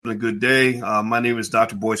A good day. My name is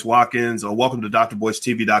Dr. Boyce Watkins. Welcome to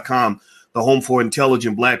drboycetv.com, the home for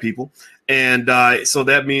intelligent Black people. And so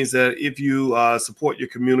that means that if you support your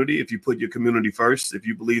community, if you put your community first, if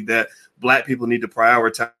you believe that Black people need to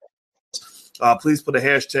prioritize, please put a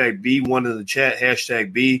hashtag B1 in the chat.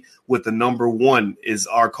 Hashtag B with the number 1 is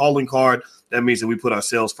our calling card. That means that we put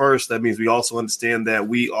ourselves first. That means we also understand that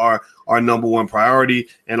we are our number 1 priority,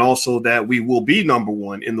 and also that we will be number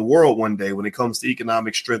 1 in the world one day when it comes to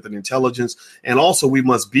economic strength and intelligence. And also we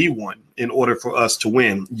must be one in order for us to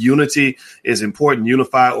win. Unity is important.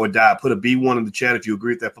 Unify or die. Put a B1 in the chat if you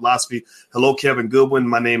agree with that philosophy. Hello, Kevin Goodwin.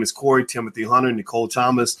 My name is Corey, Timothy Hunter, Nicole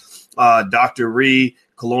Thomas, Dr. Ree,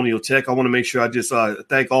 Colonial Tech. I want to make sure I just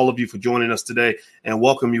thank all of you for joining us today and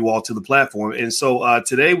welcome you all to the platform. And so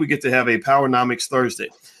today we get to have a Powernomics Thursday.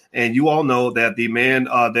 And you all know that the man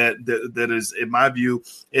that is, in my view,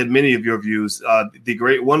 in many of your views,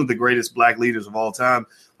 one of the greatest Black leaders of all time,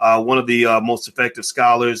 one of the most effective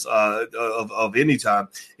scholars of any time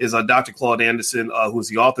is Dr. Claud Anderson, who's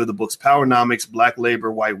the author of the books Powernomics, Black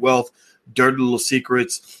Labor, White Wealth, Dirty Little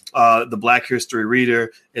Secrets, the Black History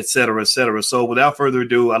Reader, et cetera, et cetera. So without further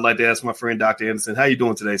ado, I'd like to ask my friend, Dr. Anderson, how you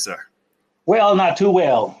doing today, sir? Well, not too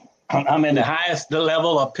well. I'm in the highest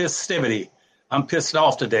level of festivity. I'm pissed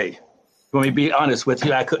off today. Let me be honest with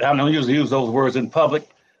you. I don't usually use those words in public,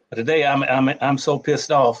 but today I'm so pissed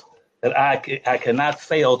off that I cannot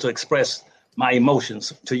fail to express my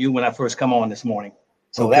emotions to you when I first come on this morning.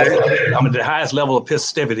 So okay. I'm at the highest level of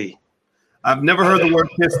festivity. I've never heard the word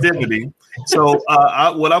festivity. So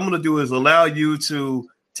what I'm going to do is allow you to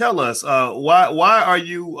tell us why are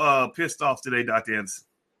you pissed off today, Dr. Anderson?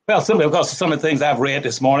 Well, simply because of some of the things I've read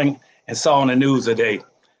this morning and saw on the news today.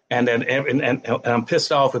 And I'm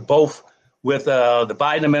pissed off with the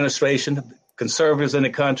Biden administration, conservatives in the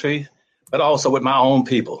country, but also with my own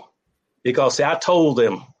people. Because, see, I told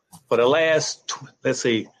them for the last,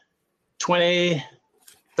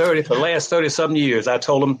 30-something years, I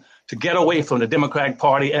told them to get away from the Democratic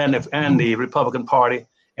Party and the Republican Party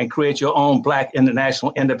and create your own Black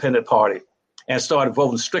International Independent Party and start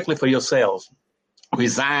voting strictly for yourselves.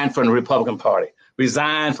 Resign from the Republican Party.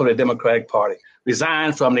 Resign from the Democratic Party.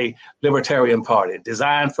 Resign from the Libertarian Party.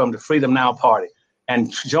 Resign from the Freedom Now Party.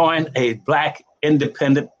 And join a Black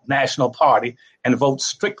Independent National Party and vote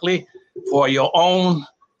strictly for your own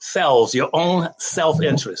selves, your own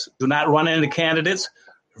self-interest. Do not run into candidates.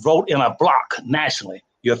 Vote in a block nationally.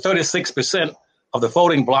 You're 36% of the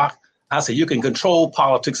voting block. I say you can control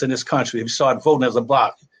politics in this country if you start voting as a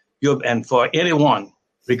block. And for anyone,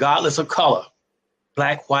 regardless of color,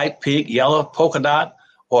 black, white, pink, yellow, polka dot,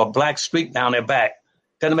 or a black streak down their back,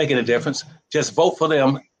 doesn't make any difference. Just vote for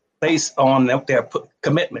them based on their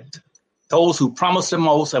commitment. Those who promise the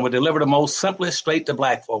most and will deliver the most, simply straight to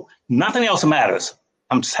Black folk. Nothing else matters.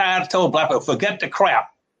 I'm tired of telling Black folk, forget the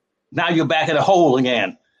crap. Now you're back in the hole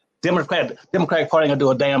again. Democratic Party ain't gonna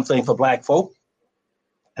do a damn thing for Black folk.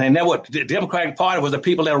 And then what? The Democratic Party was the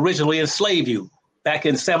people that originally enslaved you back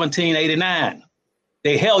in 1789.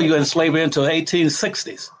 They held you in slavery until the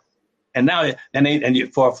 1860s. And now,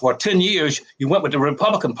 for 10 years, you went with the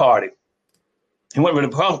Republican Party. You went with the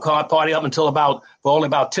Republican Party up until for only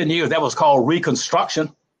about 10 years. That was called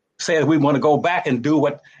Reconstruction. Said we want to go back and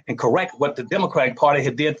correct what the Democratic Party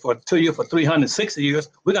had did for 360 years.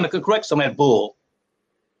 We're going to correct some of that bull.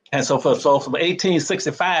 And so from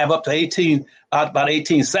 1865 up to about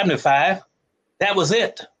 1875, that was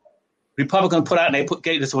it. Republicans put out and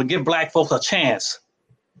gave this would give Black folks a chance.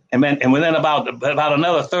 And within about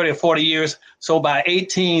another 30 or 40 years, so by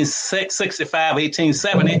 1865,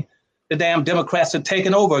 1870, the damn Democrats had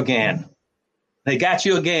taken over again. They got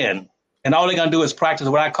you again. And all they're going to do is practice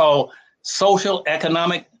what I call social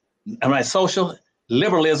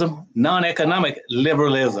liberalism, non-economic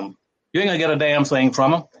liberalism. You ain't going to get a damn thing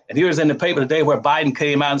from them. And here's in the paper today where Biden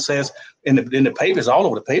came out and says, in the papers, all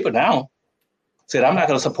over the paper now, said, I'm not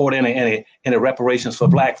going to support any reparations for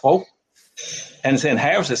Black folk. And then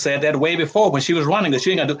Harris has said that way before when she was running,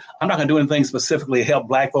 that I'm not going to do anything specifically to help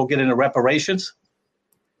Black folk get into reparations.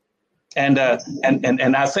 And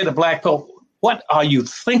I say to Black folk, what are you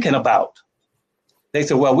thinking about? They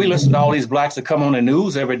said, well, we listen to all these Blacks that come on the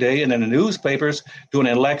news every day and in the newspapers during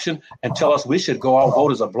an election and tell us we should go out and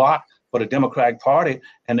vote as a bloc for the Democratic Party.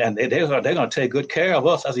 And they're going to take good care of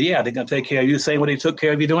us. I said, yeah, they're going to take care of you the same way they took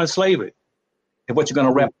care of you during slavery. And what you're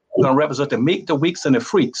going to represent the meek, the weaks, and the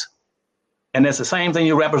freaks. And that's the same thing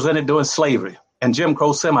you represented during slavery and Jim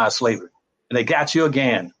Crow semi-slavery. And they got you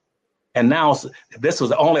again. And now this was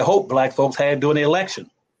the only hope Black folks had during the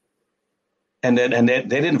election. And they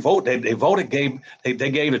didn't vote. They voted, they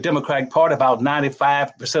gave the Democratic Party about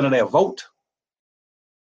 95% of their vote.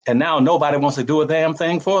 And now nobody wants to do a damn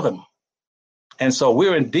thing for them. And so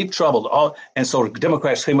we're in deep trouble. And so the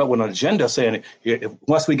Democrats came up with an agenda saying,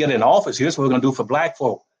 once we get in office, here's what we're going to do for black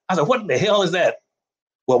folk. I said, what the hell is that?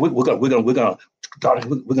 Well, we're gonna give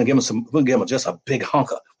them just a big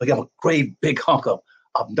hunk of, we're gonna give them a great big hunk of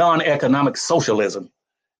non-economic socialism.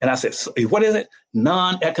 And I said, what is it?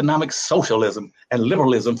 Non-economic socialism and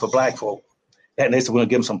liberalism for black folk. And they said, we're gonna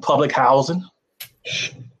give them some public housing.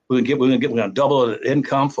 We're gonna double the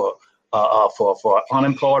income for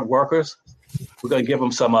unemployed workers. We're gonna give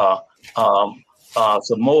them some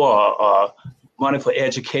more money for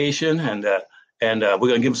education, and we're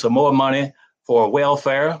gonna give them some more money for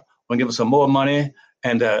welfare. We're gonna give them some more money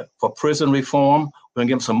and for prison reform. We're gonna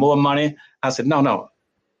give them some more money. I said, no,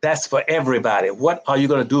 that's for everybody. What are you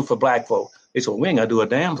gonna do for black folk? They said, we ain't gonna do a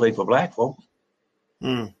damn thing for black folk.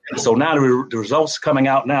 So now the results coming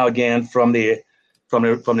out now again from the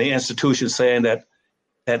institution saying that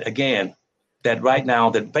right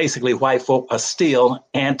now that basically white folk are still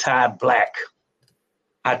anti-black.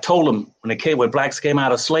 I told them when blacks came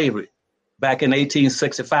out of slavery back in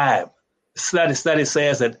 1865. Study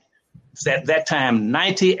says that at that time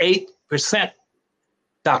 98%,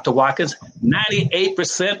 Dr. Watkins,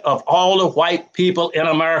 98% of all the white people in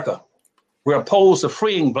America were opposed to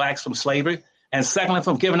freeing blacks from slavery, and secondly,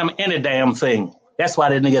 from giving them any damn thing. That's why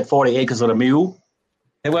they didn't get 40 acres of the mule.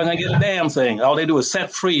 They weren't going to get a damn thing. All they do is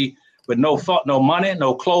set free with no money,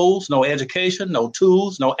 no clothes, no education, no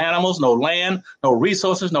tools, no animals, no land, no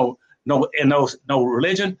resources, no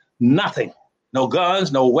religion, nothing, no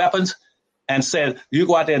guns, no weapons, and said, you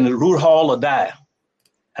go out there in the root hall or die.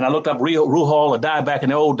 And I looked up root hall or die back in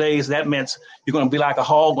the old days. That meant you're going to be like a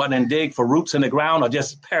hog, go out and dig for roots in the ground or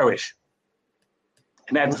just perish.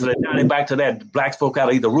 And that's now back to that. Black folk out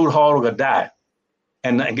of either root hall or die.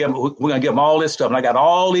 And we're going to give them all this stuff. And I got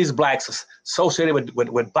all these blacks associated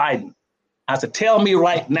with Biden. I said, tell me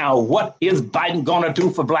right now, what is Biden going to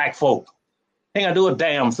do for black folk? He ain't going to do a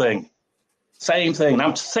damn thing. Same thing. And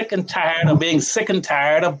I'm sick and tired of being sick and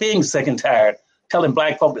tired of being sick and tired, telling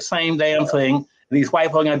black folk the same damn thing. And these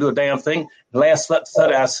white folk ain't going to do a damn thing. The last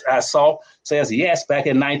study I saw says yes, back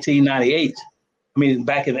in 1998. I mean,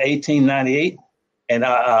 back in 1898. And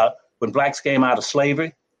when blacks came out of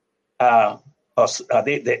slavery, 98%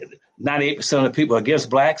 of the people are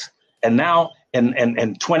against blacks. And now in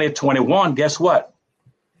 2021, guess what?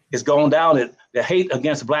 It's gone down. The hate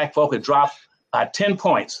against black folk had dropped by 10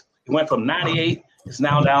 points. It went from 98, it's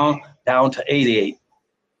now down to 88.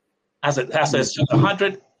 I said it took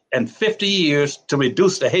 150 years to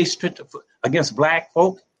reduce the hatred against black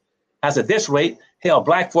folk. I said, at this rate, hell,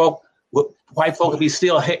 white folk will be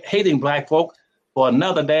still hating black folk for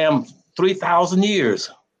another damn 3,000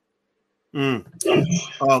 years.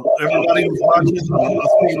 Everybody who's watching, I'm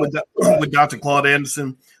speaking with Dr. Claud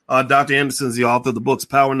Anderson. Dr. Anderson is the author of the books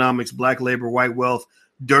Powernomics, Black Labor, White Wealth,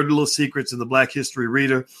 Dirty Little Secrets, and the Black History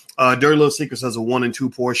Reader. Dirty Little Secrets has a 1 and 2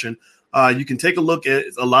 portion. You can take a look at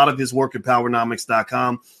a lot of his work at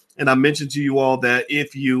Powernomics.com. And I mentioned to you all that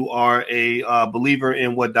if you are a believer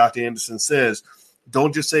in what Dr. Anderson says,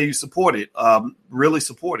 don't just say you support it. Really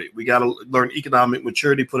support it. We got to learn economic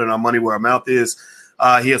maturity, put in our money where our mouth is.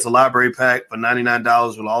 He has a library pack for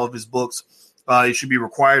 $99 with all of his books. It should be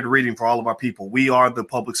required reading for all of our people. We are the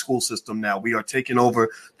public school system now. We are taking over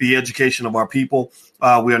the education of our people.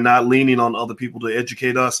 We are not leaning on other people to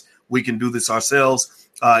educate us. We can do this ourselves.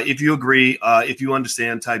 If you agree, if you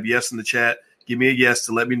understand, type yes in the chat. Give me a yes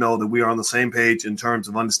to let me know that we are on the same page in terms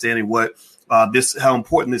of understanding what how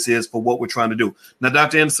important this is for what we're trying to do. Now,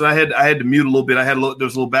 Dr. Anderson, I had to mute a little bit. There's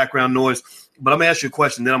a little background noise, but I'm gonna ask you a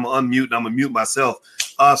question. Then I'm gonna unmute and I'm gonna mute myself.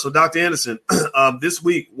 So, Dr. Anderson, this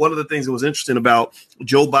week, one of the things that was interesting about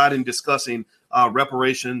Joe Biden discussing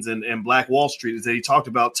reparations and Black Wall Street is that he talked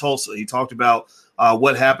about Tulsa. He talked about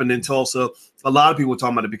what happened in Tulsa. A lot of people were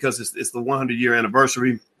talking about it because it's the 100-year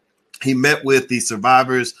anniversary. He met with the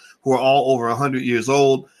survivors who are all over 100 years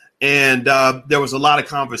old. And there was a lot of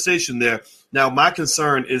conversation there. Now, my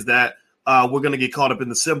concern is that we're going to get caught up in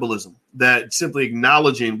the symbolism, that simply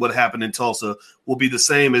acknowledging what happened in Tulsa will be the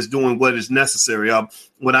same as doing what is necessary.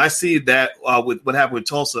 When I see that with what happened with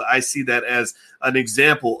Tulsa, I see that as an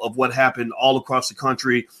example of what happened all across the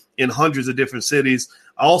country in hundreds of different cities.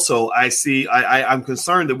 Also, I'm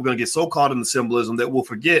concerned that we're going to get so caught in the symbolism that we'll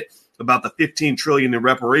forget about the $15 trillion in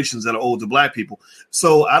reparations that are owed to Black people.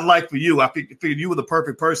 So I'd like for you, I figured you were the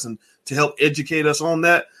perfect person to help educate us on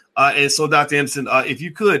that. And so, Dr. Anderson, if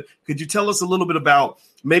you could you tell us a little bit about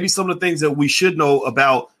maybe some of the things that we should know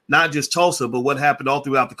about not just Tulsa, but what happened all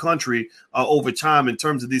throughout the country over time in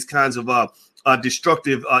terms of these kinds of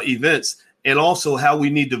destructive events, and also how we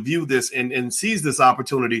need to view this and seize this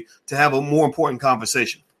opportunity to have a more important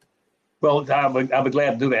conversation. Well, I'll be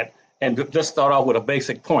glad to do that. And just start off with a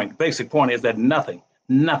basic point. Basic point is that nothing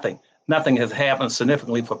has happened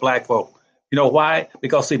significantly for Black folk. You know why?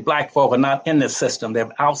 Because, see, Black folk are not in the system.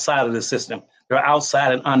 They're outside of the system. They're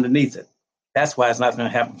outside and underneath it. That's why it's not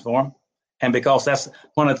going to happen for them. And because that's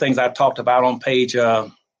one of the things I talked about on page,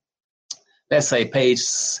 let's say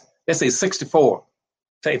 64.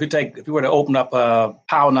 Say if you were to open up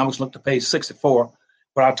Powernomics, look to page 64,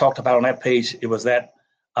 what I talked about on that page, it was that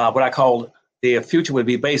what I call the future would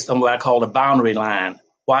be based on what I call the boundary line.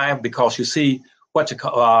 Why? Because you see what you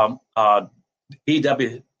call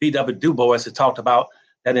E.W. Du Bois has talked about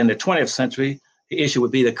that in the 20th century, the issue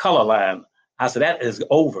would be the color line. I said, that is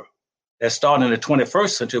over. That's starting in the 21st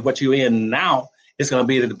century. What you're in now is going to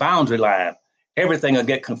be the boundary line. Everything will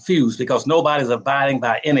get confused because nobody's abiding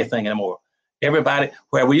by anything anymore. Everybody,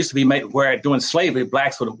 where we used to be where during slavery,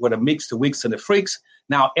 blacks were the meeks, the weaks, and the freaks.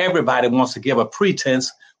 Now everybody wants to give a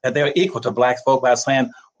pretense that they're equal to Black folk by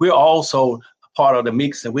saying we're also part of the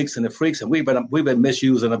meeks, the weaks, and the freaks, and we've been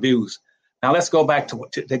misused and abused. Now let's go back to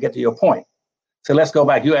get to your point. So let's go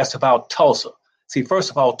back. You asked about Tulsa. See,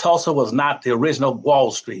 first of all, Tulsa was not the original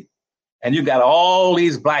Wall Street. And you got all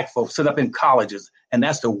these Black folks sit up in colleges, and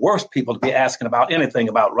that's the worst people to be asking about anything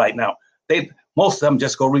about right now. Most of them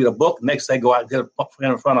just go read a book. Next, they go out and get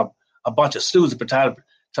in front of a bunch of students to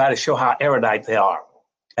try to show how erudite they are.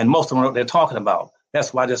 And most of them know what they're talking about.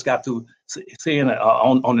 That's why I just got through seeing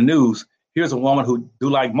on the news. Here's a woman who do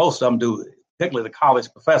like most of them do, particularly the college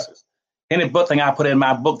professors. Any book thing I put in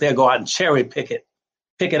my book, they'll go out and cherry pick it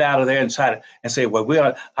out of there and try to and say,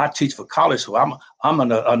 well, I teach for college, so I'm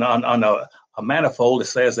on a manifold that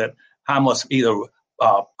says that I must either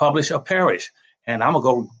publish or perish. And I'm gonna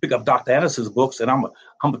go pick up Dr. Anderson's books, and I'm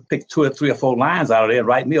gonna pick 2 or 3 or 4 lines out of there and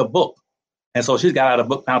write me a book. And so she's got out a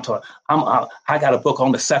book now. I got a book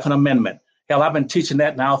on the Second Amendment. Hell, I've been teaching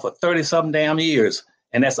that now for 30-something damn years,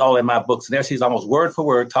 and that's all in my books. And there she's almost word for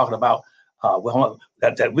word talking about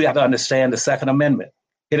that we have to understand the Second Amendment.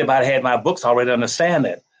 Anybody had my books already understand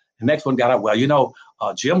that. The next one got up.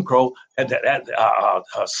 Jim Crow,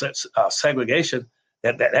 segregation.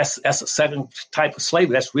 That's a second type of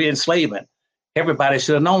slavery. That's re-enslavement. Everybody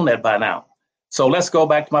should have known that by now. So let's go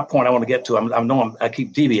back to my point I want to get to. I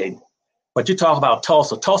keep deviating. But you talk about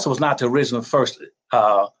Tulsa. Tulsa was not the original first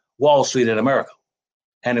Wall Street in America.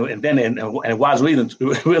 And it wasn't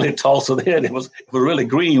really Tulsa then. It was really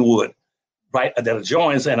Greenwood, right? That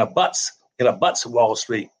adjoins and abuts Wall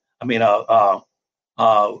Street. Tulsa.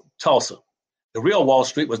 The real Wall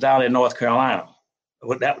Street was down in North Carolina.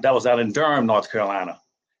 That was down in Durham, North Carolina.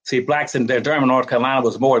 See, blacks in Durham, North Carolina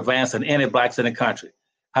was more advanced than any blacks in the country.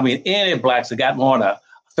 Any blacks that got more than a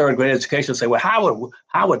third grade education say, well,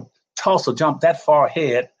 how would Tulsa jump that far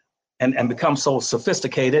ahead and become so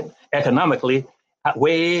sophisticated economically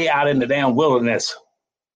way out in the damn wilderness,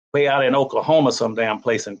 way out in Oklahoma, some damn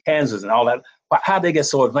place, in Kansas and all that? How'd they get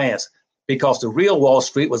so advanced? Because the real Wall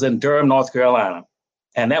Street was in Durham, North Carolina,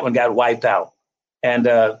 and that one got wiped out. And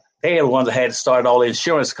they were the ones that had started all the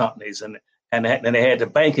insurance companies, and they had the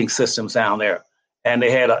banking systems down there, and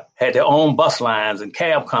they had their own bus lines and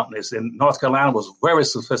cab companies. And North Carolina was very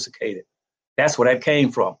sophisticated. That's where that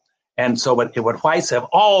came from. And so, what whites have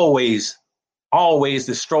always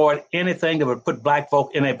destroyed anything that would put black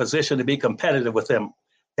folk in a position to be competitive with them.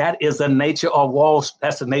 That is the nature of walls.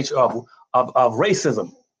 That's the nature of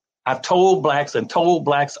racism. I've told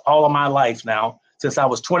blacks all of my life now, since I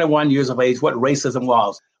was 21 years of age, what racism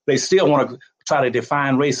was. They still want to try to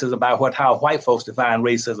define racism by how white folks define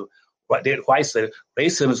racism. What did whites say?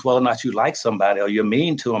 Racism is whether or not you like somebody or you're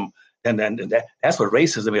mean to them, and that's what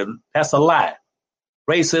racism is. That's a lie.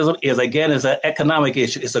 Racism is an economic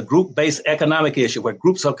issue. It's a group-based economic issue where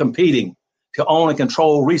groups are competing to own and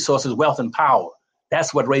control resources, wealth, and power.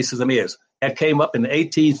 That's what racism is. That came up in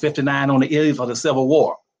 1859 on the eve of the Civil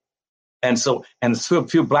War. And so, and a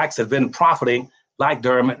few blacks have been profiting like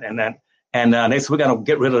Durham, and they said, we're going to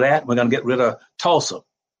get rid of that. We're going to get rid of Tulsa.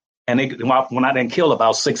 And they went out and killed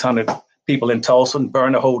about 600 people in Tulsa and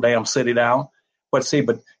burned the whole damn city down. But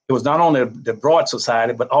it was not only the Broad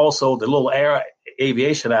Society, but also the little air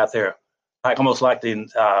aviation out there, almost like a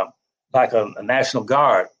National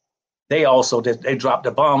Guard. They also they dropped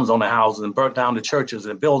the bombs on the houses and burnt down the churches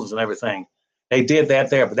and buildings and everything. They did that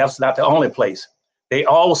there, but that's not the only place. They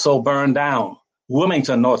also burned down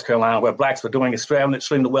Wilmington, North Carolina, where blacks were doing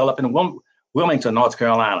extremely well up in Wilmington, North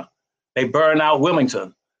Carolina. They burned out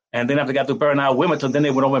Wilmington. And then after they got to burn out Wilmington, then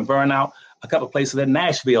they went over and burned out a couple of places in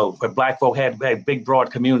Nashville where black folk had big,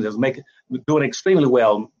 broad communities, doing extremely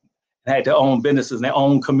well, and had their own businesses and their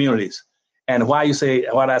own communities. And why I say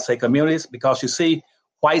communities? Because you see,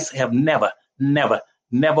 whites have never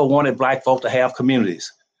wanted black folk to have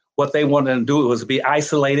communities. What they wanted to do was be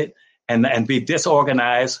isolated and be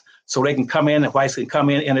disorganized so they can come in and whites can come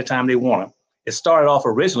in anytime they want them. It started off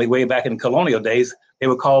originally way back in colonial days. They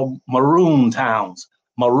were called maroon towns.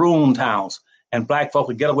 And black folk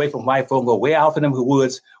would get away from white folk and go way out in the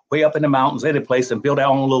woods, way up in the mountains, any place, and build their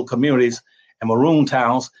own little communities and maroon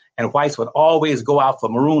towns. And whites would always go out for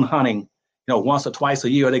maroon hunting. Once or twice a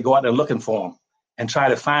year, they go out there looking for them and try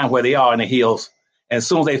to find where they are in the hills. And as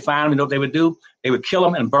soon as they find them, you know what they would do? They would kill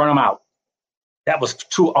them and burn them out. That was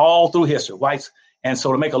true all through history, whites. And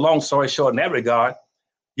so to make a long story short in that regard,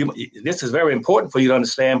 this is very important for you to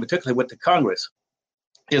understand, particularly with the Congress,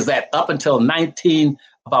 is that up until let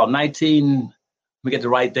me get the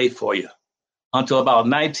right date for you, until about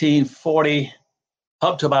 1940,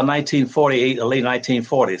 up to about 1948, the late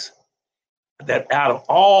 1940s, that out of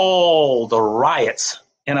all the riots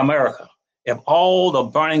in America, of all the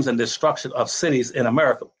burnings and destruction of cities in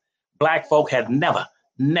America, black folk had never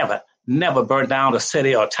burned down a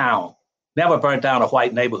city or a town, never burned down a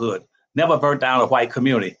white neighborhood, never burned down a white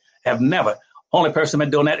community, have never. Only person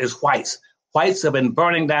been doing that is whites. Whites have been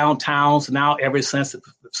burning down towns now ever since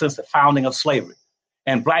the founding of slavery.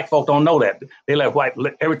 And black folk don't know that. They let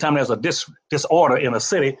every time there's a disorder in a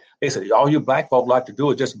city, they say, all you black folk like to do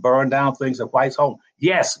is just burn down things at whites' home.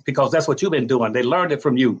 Yes, because that's what you've been doing. They learned it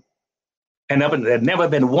from you. And there's never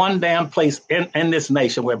been one damn place in this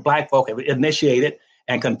nation where black folk have initiated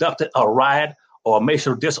and conducted a riot or a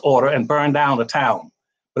racial disorder and burned down the town.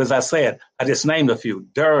 But as I said, I just named a few: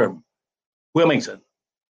 Durham, Wilmington,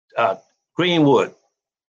 Greenwood,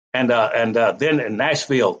 and then in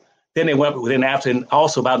Nashville. Then they went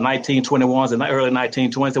also about 1921s and the early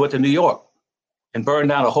 1920s, they went to New York and burned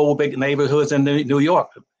down a whole big neighborhoods in New York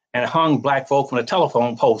and hung black folk from the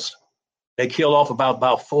telephone post. They killed off about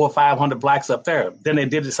 400 or 500 blacks up there. Then they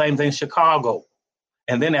did the same thing in Chicago.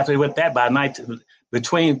 And then after they went that by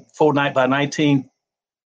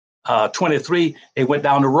 1923, they went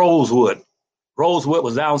down to Rosewood. Rosewood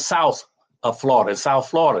was down south of Florida, South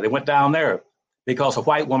Florida. They went down there because a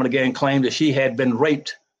white woman again claimed that she had been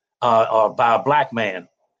raped by a black man.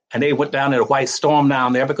 And they went down there, the whites stormed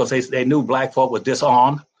down there because they knew black folk were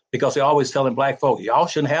disarmed, because they always telling black folk, y'all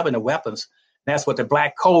shouldn't have any weapons. And that's what the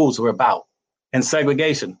black codes were about, and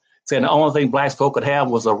segregation, saying the only thing black folk could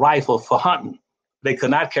have was a rifle for hunting. They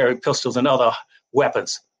could not carry pistols and other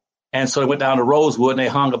weapons. And so they went down to Rosewood and they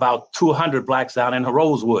hung about 200 blacks down in the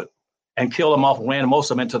Rosewood and killed them off and ran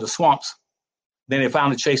most of them into the swamps. Then they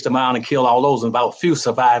finally chased them out and killed all those, and about a few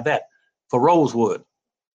survived that for Rosewood.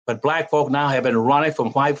 But black folk now have been running from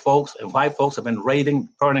white folks, and white folks have been raiding,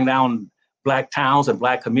 burning down black towns and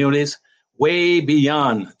black communities way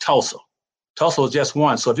beyond Tulsa. Tulsa was just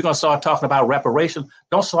one. So if you're going to start talking about reparations,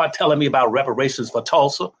 don't start telling me about reparations for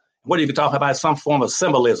Tulsa. What are you talking about? Some form of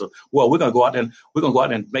symbolism. Well, we're going to go out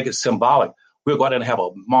and make it symbolic. We'll go out and have a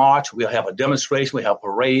march. We'll have a demonstration. We'll have a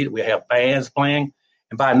parade. We'll have bands playing.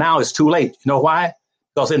 And by now it's too late. You know why?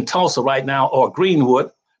 Because in Tulsa right now, or Greenwood,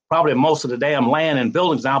 probably most of the damn land and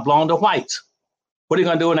buildings now belong to whites. What are you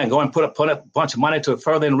going to do then? Go and put up a bunch of money to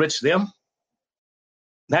further enrich them?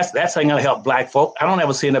 That's ain't going to help black folk. I don't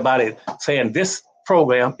ever see anybody saying this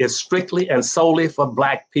program is strictly and solely for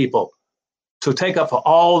black people to take up for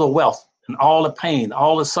all the wealth and all the pain,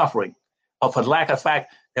 all the suffering, or for lack of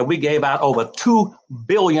fact that we gave out over 2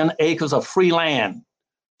 billion acres of free land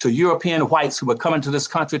to European whites who were coming to this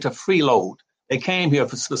country to freeload. They came here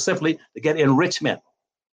specifically to get enrichment.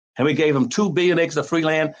 And we gave them 2 billion acres of free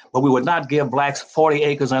land, but we would not give blacks 40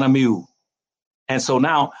 acres and a mule. And so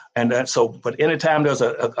now, but anytime there's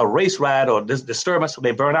a race riot or disturbance,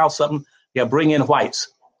 they burn out something, they'll bring in whites.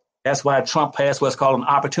 That's why Trump passed what's called an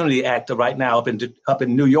Opportunity Act right now up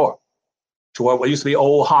in New York, to what used to be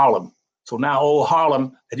Old Harlem. So now Old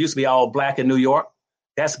Harlem, that used to be all black in New York,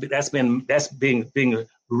 that's being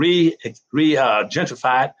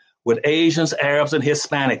gentrified with Asians, Arabs, and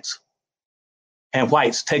Hispanics, and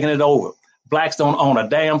whites taking it over. Blacks don't own a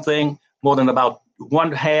damn thing more than about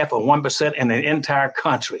 1/2 or 1% in the entire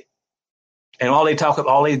country. And all they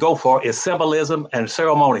go for is symbolism and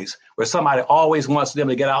ceremonies where somebody always wants them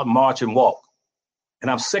to get out and march and walk.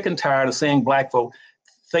 And I'm sick and tired of seeing black folk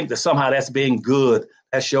think that somehow that's being good.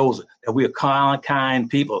 That shows that we are kind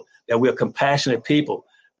people, that we are compassionate people,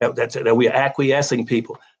 that we are acquiescing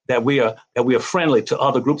people, that we are friendly to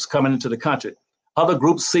other groups coming into the country. Other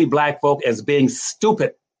groups see black folk as being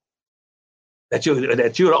stupid, that you're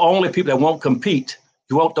the only people that won't compete.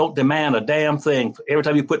 You don't demand a damn thing. Every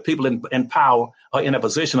time you put people in power or in a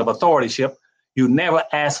position of authorship, you never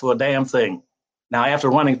ask for a damn thing. Now, after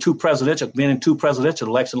running being in two presidential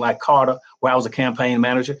elections like Carter, where I was a campaign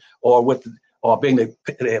manager, or being the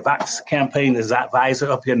campaign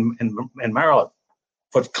advisor up in Maryland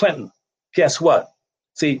for Clinton, guess what?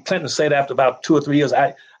 See, Clinton said after about 2 or 3 years,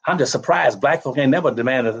 I'm just surprised. Black folk ain't never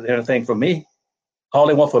demanded anything from me. All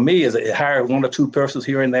they want from me is to hire 1 or 2 persons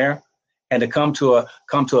here and there, and to come to an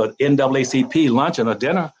NAACP lunch and a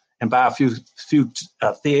dinner and buy a few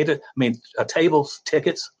tables,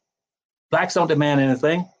 tickets. Blacks don't demand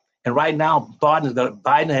anything. And right now, Biden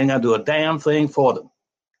ain't gonna do a damn thing for them.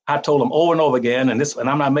 I told them over and over again, and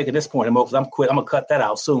I'm not making this point anymore because I'm gonna cut that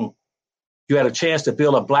out soon. You had a chance to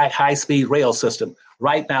build a black high-speed rail system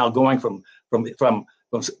right now, going from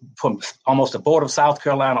almost the border of South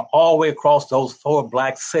Carolina all the way across those 4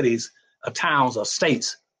 black cities, towns, or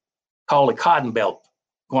states called the Cotton Belt,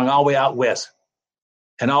 going all the way out west.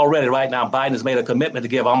 And already right now, Biden has made a commitment to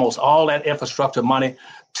give almost all that infrastructure money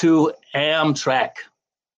to Amtrak.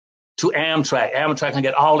 Amtrak can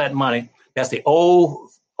get all that money. That's the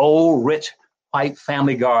old, rich, white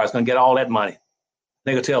family guards going to get all that money.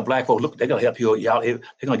 They're going to tell black folks, look, they're going to help you. Y'all, they're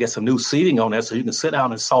going to get some new seating on there so you can sit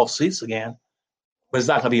down in soft seats again. But it's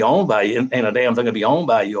not going to be owned by you. Ain't a damn thing going to be owned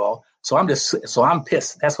by you all. So I'm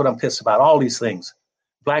pissed. That's what I'm pissed about, all these things.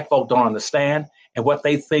 Black folk don't understand. And what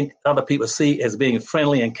they think other people see as being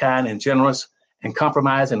friendly and kind and generous and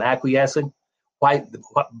compromising and acquiescing,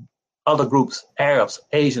 other groups, Arabs,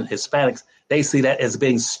 Asians, Hispanics, they see that as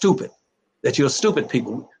being stupid, that you're stupid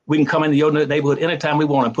people. We can come into your neighborhood anytime we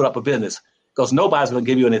want and put up a business because nobody's going to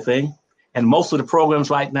give you anything. And most of the programs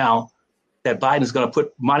right now that Biden is going to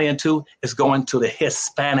put money into is going to the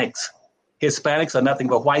Hispanics. Hispanics are nothing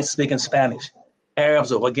but whites speaking Spanish.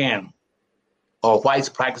 Arabs are whites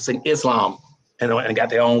practicing Islam and got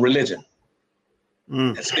their own religion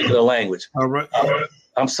and speaking the language. All right.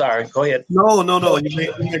 I'm sorry. Go ahead. No.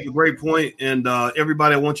 You make a great point. And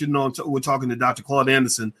everybody, I want you to know we're talking to Dr. Claud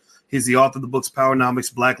Anderson. He's the author of the books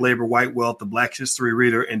Powernomics, Black Labor, White Wealth, The Black History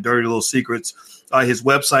Reader, and Dirty Little Secrets. His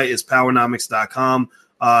website is powernomics.com.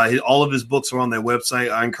 All of his books are on their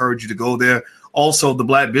website. I encourage you to go there. Also,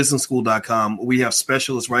 theblackbusinessschool.com. We have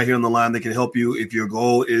specialists right here on the line that can help you if your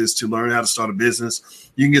goal is to learn how to start a business.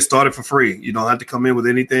 You can get started for free. You don't have to come in with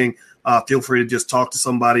anything. Feel free to just talk to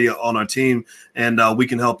somebody on our team, and we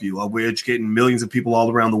can help you. We're educating millions of people all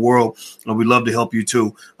around the world, and we'd love to help you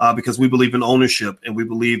too, because we believe in ownership, and we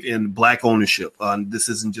believe in Black ownership. This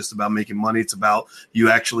isn't just about making money. It's about you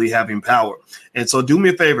actually having power. And so do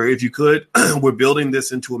me a favor, if you could, we're building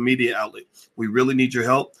this into a media outlet. We really need your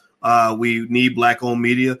help. We need Black-owned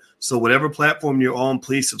media. So whatever platform you're on,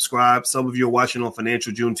 please subscribe. Some of you are watching on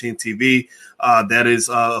Financial Juneteenth TV. That is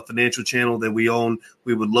a financial channel that we own.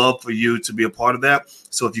 We would love for you to be a part of that.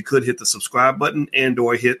 So if you could hit the subscribe button and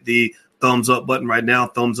or hit the thumbs up button right now,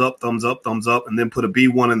 thumbs up, thumbs up, thumbs up, and then put a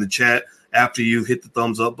B1 in the chat after you hit the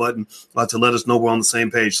thumbs up button to let us know we're on the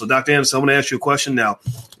same page. So Dr. Anderson, I'm going to ask you a question now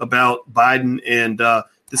about Biden and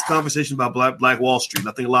this conversation about Black Wall Street.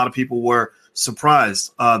 I think a lot of people were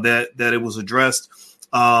surprised that it was addressed.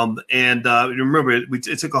 Remember,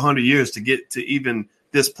 it took 100 years to get to even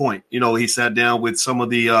this point. You know, he sat down with some of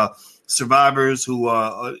the survivors who,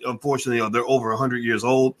 unfortunately, they're over 100 years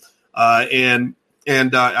old.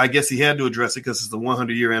 I guess he had to address it because it's the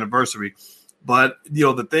 100-year anniversary. But,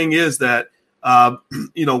 the thing is that,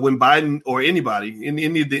 when Biden or anybody in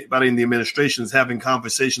the administration is having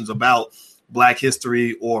conversations about Black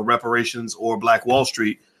history or reparations or Black Wall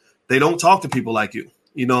Street, they don't talk to people like you.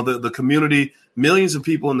 The community, millions of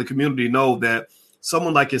people in the community know that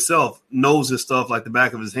someone like yourself knows this stuff like the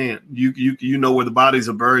back of his hand. You know where the bodies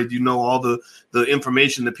are buried. You know all the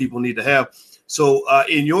information that people need to have. So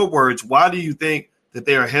in your words, why do you think that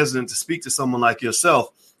they are hesitant to speak to someone like yourself,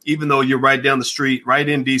 even though you're right down the street, right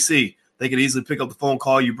in D.C.? They could easily pick up the phone,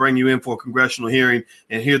 call you, bring you in for a congressional hearing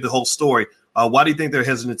and hear the whole story. Why do you think they're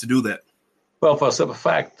hesitant to do that? Well, for a simple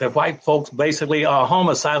fact that white folks basically are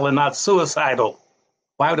homicidal and not suicidal.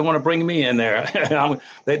 Why would they want to bring me in there?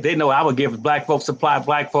 They know I would supply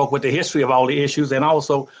black folk with the history of all the issues and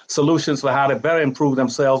also solutions for how to better improve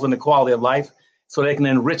themselves and the quality of life so they can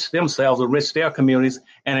enrich themselves, enrich their communities,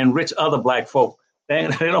 and enrich other black folk. They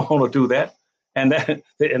don't want to do that.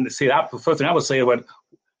 The first thing I would say when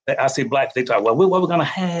I see blacks, they talk, well, what we're going to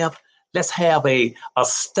have, let's have a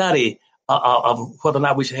study of whether or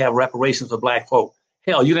not we should have reparations for black folk.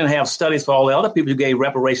 Hell, you didn't have studies for all the other people you gave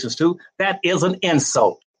reparations to. That is an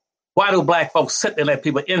insult. Why do black folks sit there and let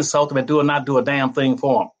people insult them and not do a damn thing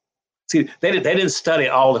for them? See, they didn't study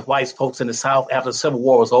all the white folks in the South after the Civil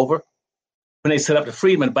War was over. When they set up the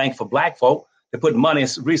Freedmen Bank for black folk, they put money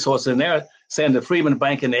and resources in there, saying the Freedmen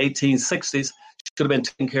Bank in the 1860s should have been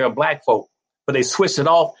taking care of black folk. but they switched it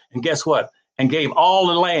off. And guess what? And gave all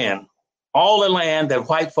the land that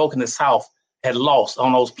white folk in the South had lost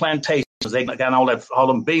on those plantations. They got all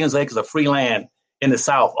them billions of acres of free land in the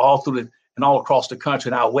South, all all across the country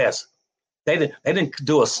and out west. They didn't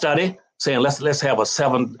do a study saying let's have a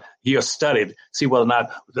 7-year study, see whether or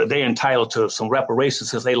not they're entitled to some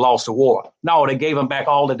reparations since they lost the war. No, they gave them back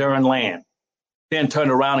all the darn land. Then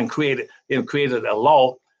turned around and created a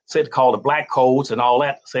law, called the Black Codes and all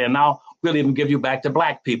that, saying now we'll even give you back to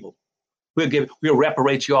black people. We'll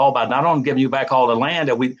reparate you all by not only giving you back all the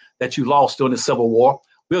land that you lost during the Civil War,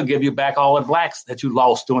 we'll give you back all the blacks that you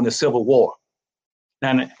lost during the Civil War.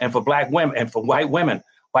 And for black women and for white women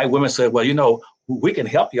said, well, we can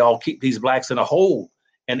help y'all keep these blacks in a hole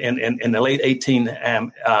in the late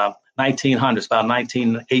 1900s, about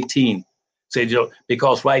 1918. Said,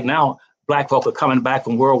 because right now, black folk are coming back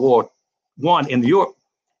from World War I in Europe,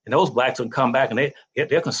 and those blacks will come back and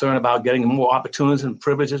they're concerned about getting more opportunities and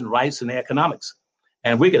privileges and rights in the economics.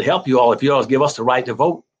 And we could help you all if you all give us the right to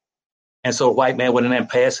vote. And so the white man went in and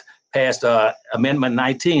passed Amendment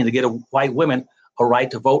 19 to get white women a right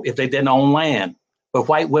to vote if they didn't own land. But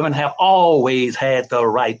white women have always had the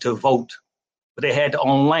right to vote, but they had to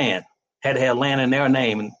own land, had to have land in their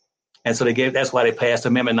name. And so that's why they passed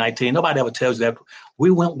Amendment 19. Nobody ever tells you that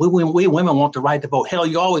we women want the right to vote. Hell,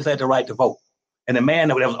 you always had the right to vote. And the man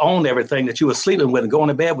that owned everything that you were sleeping with and going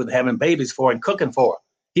to bed with, having babies for and cooking for,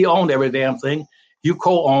 he owned every damn thing. You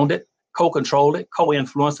co-owned it, co-controlled it,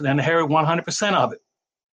 co-influenced it, and inherited 100% of it.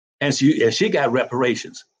 And she got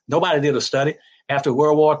reparations. Nobody did a study after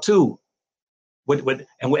World War II.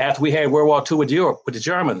 After we had World War II with Europe, with the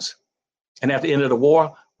Germans, and at the end of the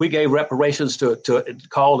war, we gave reparations to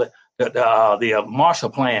call the Marshall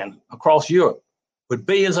Plan across Europe with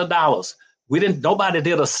billions of dollars. Nobody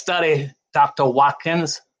did a study, Dr.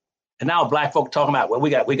 Watkins, and now black folk talking about, well, we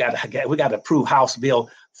got to approve House Bill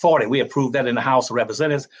 40. We approved that in the House of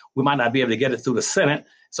Representatives. We might not be able to get it through the Senate,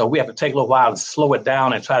 so we have to take a little while and slow it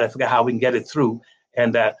down and try to figure out how we can get it through.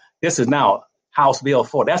 And this is now House Bill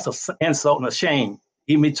 4. That's an insult and a shame,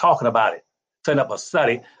 even me talking about it. Set up a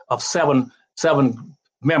study of seven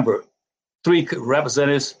member, 3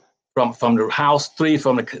 representatives from the House, 3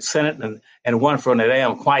 from the Senate, and 1 from the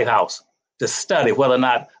damn White House to study whether or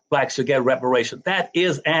not blacks should get reparations. That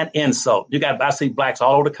is an insult. I see blacks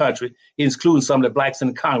all over the country, including some of the blacks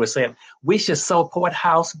in Congress, saying we should support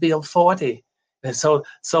House Bill 40. And so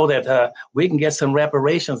that we can get some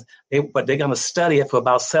reparations, but they're going to study it for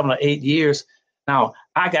about 7 or 8 years. Now,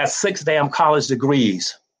 I got 6 damn college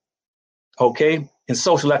degrees, okay, in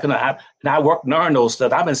social economics, and I worked and earned those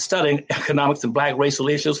stuff. I've been studying economics and black racial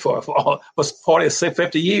issues for 40 or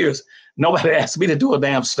 50 years. Nobody asked me to do a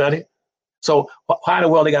damn study. So why in the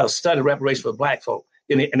world they got to study reparations for black folk?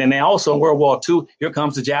 And then they also, in World War II, here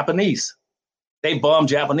comes the Japanese. They bombed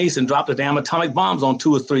Japanese and dropped the damn atomic bombs on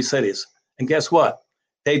 2 or 3 cities. And guess what?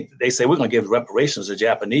 They say, we're going to give reparations to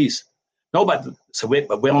Japanese. Nobody said,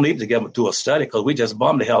 but we don't need to do a study because we just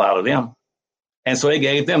bombed the hell out of them. And so they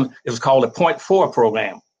gave them, it was called the Point 4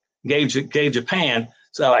 program, gave Japan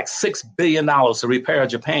like $6 billion to repair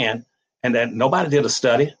Japan. And then nobody did a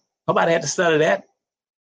study. Nobody had to study that.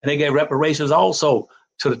 And they gave reparations also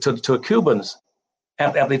to Cubans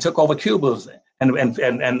after they took over Cuba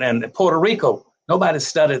and Puerto Rico. Nobody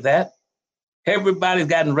studied that. Everybody's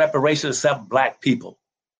gotten reparations except black people.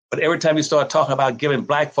 But every time you start talking about giving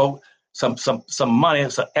black folk some money,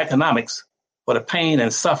 some economics for the pain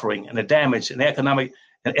and suffering and the damage and economic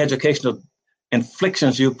and educational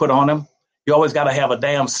inflictions you put on them, you always got to have a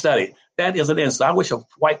damn study. That is an insult. I wish a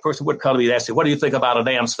white person would come to me and ask you, what do you think about a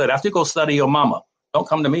damn study? After you go study your mama, don't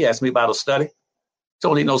come to me, ask me about a study.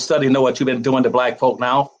 Don't need no study, know what you've been doing to black folk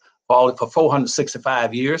now for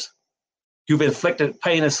 465 years. You've inflicted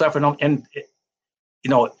pain and suffering on, and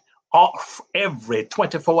every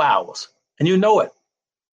 24 hours, and you know it.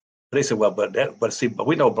 But they said, well, but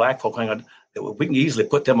we know black folk, we can easily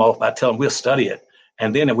put them off by telling them we'll study it.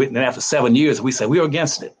 And then after 7 years, we said we were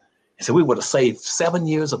against it. And so we would have saved 7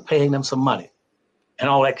 years of paying them some money and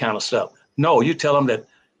all that kind of stuff. No, you tell them that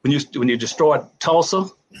when you destroyed Tulsa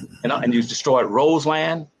and you destroyed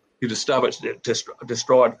Roseland, you destroyed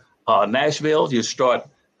Nashville, you destroyed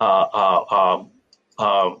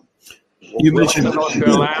you mentioned North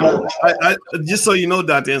Carolina. I just so you know,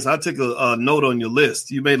 Dr. Anderson, I took a note on your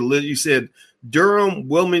list. You made a list. You said Durham,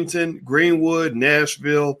 Wilmington, Greenwood,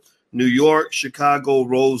 Nashville, New York, Chicago,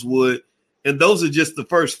 Rosewood. And those are just the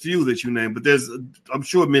first few that you named, but there's, I'm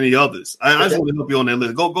sure, many others. I just want to help you on that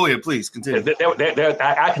list. Go ahead, please continue.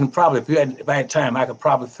 I can probably, if I had time, I could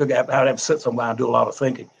probably figure out how to sit somewhere and do a lot of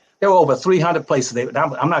thinking. There were over 300 places.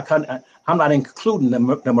 I'm not including the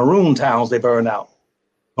maroon towns they burned out.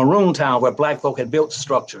 Maroon town where black folk had built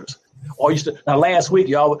structures. Or now last week,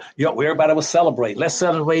 everybody was celebrating. Let's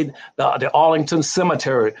celebrate the Arlington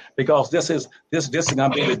Cemetery, because this is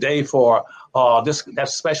going to be the day for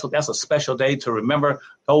that's special. That's a special day to remember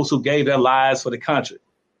those who gave their lives for the country,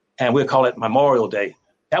 and we'll call it Memorial Day.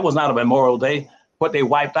 That was not a Memorial Day. What they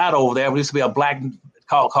wiped out over there used to be a black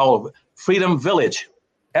called Freedom Village.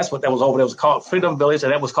 That's what that was over there. It was called Freedom Village,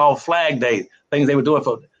 and that was called Flag Day. Things they were doing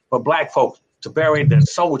for black folks to bury the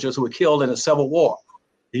soldiers who were killed in the Civil War.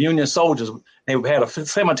 The Union soldiers, they had a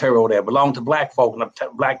cemetery over there, belonged to black folk in a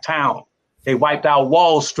black town. They wiped out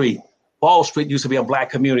Wall Street. Wall Street used to be a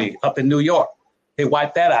black community up in New York. They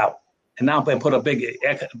wiped that out. And now they put a big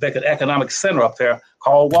economic center up there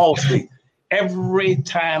called Wall Street. Every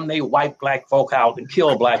time they wipe black folk out and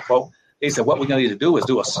kill black folk, they said, what we're going to need to do is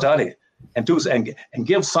do a study and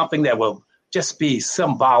give something that will just be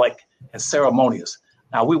symbolic and ceremonious.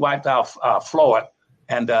 Now, we wiped out Floyd,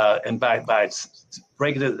 and by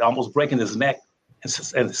almost breaking his neck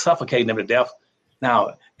and suffocating him to death.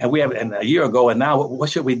 Now, and a year ago, and now what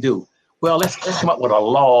should we do? Well, let's come up with a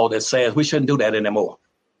law that says we shouldn't do that anymore.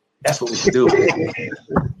 That's what we should do.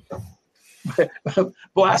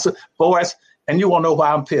 Boys, and you won't know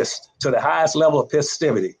why I'm pissed to the highest level of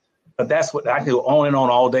festivity. But that's what I can go on and on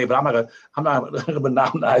all day. But I'm not going to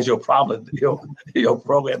monopolize your problem, your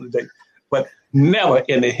program today. But never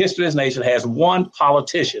in the history of this nation has one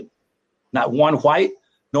politician, not one white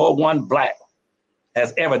nor one black,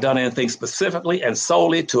 has ever done anything specifically and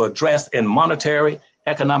solely to address in monetary,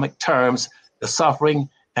 economic terms the suffering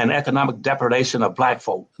and economic depredation of black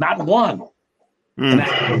folk. Not one.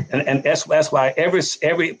 And that's why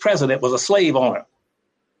every president was a slave owner.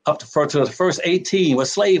 Up to the first 18 were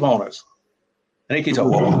slave owners. And they keep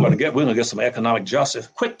talking, well, we're going to get some economic justice.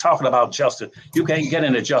 Quit talking about justice. You can't get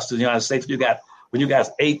into justice in the United States. When you got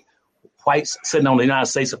 8 whites sitting on the United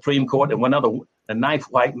States Supreme Court, and the ninth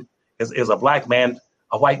white is a black man,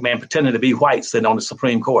 a white man pretending to be white sitting on the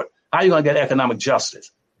Supreme Court. How are you going to get economic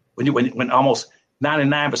justice when almost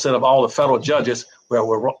 99% of all the federal judges were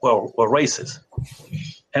racist?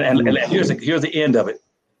 And here's the end of it.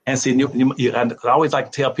 And see, I always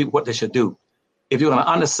like to tell people what they should do. If you're going to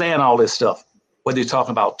understand all this stuff, whether you're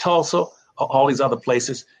talking about Tulsa or all these other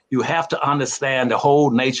places, you have to understand the whole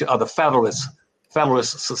nature of the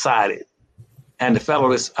Federalist Society and the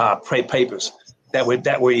Federalist papers that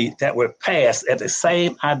were passed at the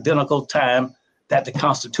same identical time that the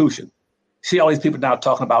Constitution. See all these people now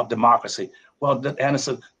talking about democracy. Well,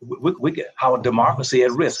 Anderson, we get our democracy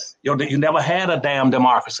at risk. You never had a damn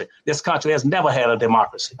democracy. This country has never had a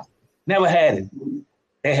democracy. Never had it.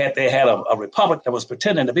 They had a republic that was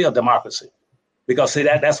pretending to be a democracy. Because see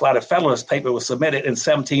that's why the Federalist paper was submitted in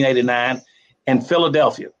 1789 in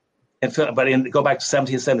Philadelphia. Go back to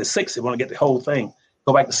 1776. You want to get the whole thing.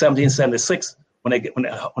 Go back to 1776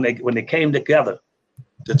 when they came together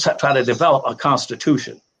to try to develop a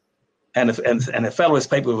constitution. And the Federalist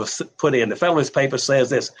paper was put in. The Federalist paper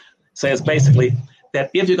says basically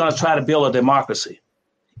that if you're going to try to build a democracy,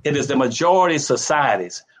 it is the majority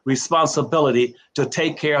society's responsibility to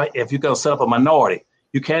take care. If you're going to set up a minority,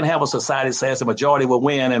 you can't have a society that says the majority will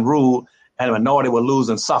win and rule and the minority will lose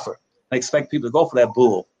and suffer. And expect people to go for that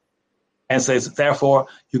bull. And says, therefore,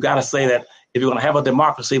 you got to say that if you're going to have a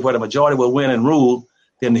democracy where the majority will win and rule,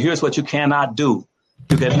 then here's what you cannot do.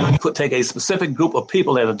 You can take a specific group of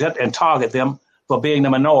people and target them for being the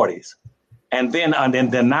minorities, and then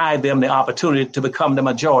deny them the opportunity to become the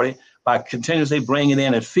majority by continuously bringing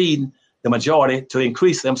in and feeding the majority to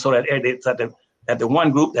increase them, so that the one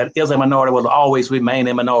group that is a minority will always remain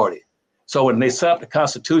a minority. So when they set up the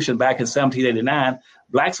Constitution back in 1789,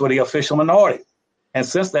 blacks were the official minority, and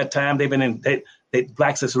since that time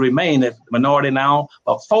blacks has remained a minority now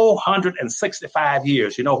for 465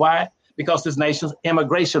 years. You know why? Because this nation's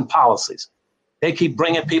immigration policies, they keep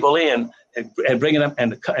bringing people in and bringing them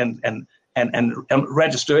and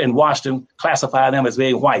register in Washington, classify them as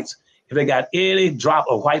being whites. If they got any drop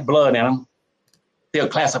of white blood in them, they're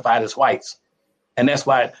classified as whites. And that's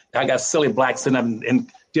why I got silly blacks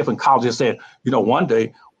in different colleges saying, one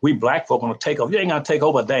day we black folk are going to take over. You ain't going to take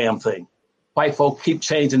over a damn thing. White folk keep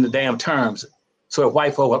changing the damn terms. So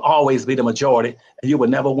white folk will always be the majority and you will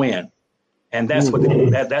never win. And that's what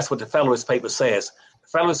the Federalist paper says. The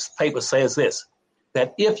Federalist paper says this,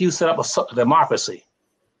 that if you set up a democracy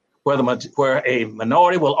where a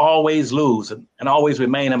minority will always lose and always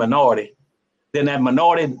remain a minority, then that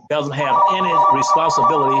minority doesn't have any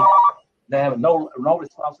responsibility. They have no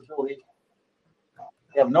responsibility.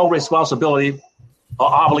 They have no responsibility or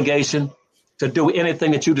obligation to do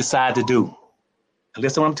anything that you decide to do. And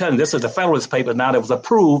listen to what I'm telling you. This is the Federalist Paper now that was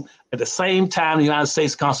approved at the same time the United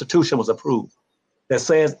States Constitution was approved. That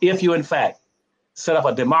says if you, in fact, set up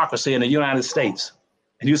a democracy in the United States,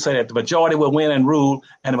 and you say that the majority will win and rule,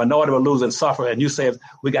 and the minority will lose and suffer, and you say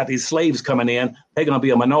we got these slaves coming in, they're going to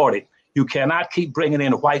be a minority. You cannot keep bringing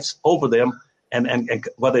in whites over them, and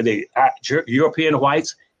whether they are European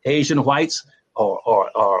whites, Asian whites,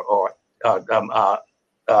 or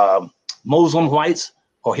Muslim whites,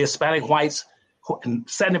 or Hispanic whites.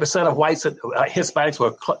 70% of whites, Hispanics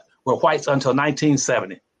were whites until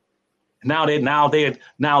 1970. Now they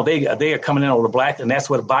are coming in over the black, and that's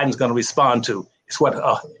what Biden's going to respond to. It's what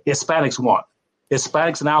Hispanics want.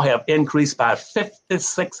 Hispanics now have increased by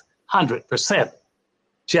 5,600%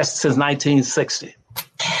 just since 1960.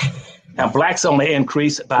 Now blacks only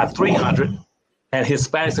increased by 300, and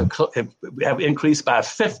Hispanics have increased by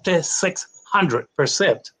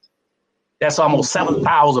 5,600%. That's almost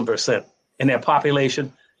 7,000% in their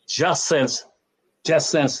population just since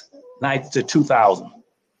 2000.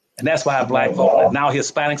 And that's why black vote. Now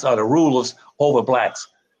Hispanics are the rulers over blacks.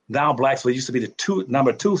 Now blacks used to be the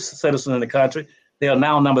number two citizen in the country. They are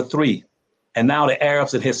now number 3. And now the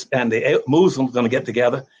Arabs and the Muslims are going to get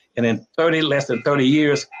together. And in less than 30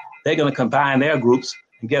 years, they're going to combine their groups.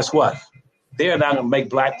 And guess what? They're now going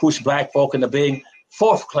to push black folk into being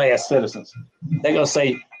 4th-class citizens. They're going to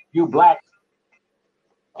say, you blacks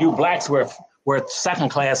were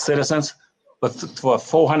 2nd-class citizens for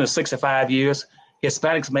 465 years.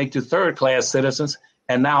 Hispanics make you 3rd-class citizens,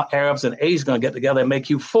 and now Arabs and Asians are going to get together and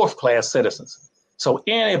make you 4th-class citizens. So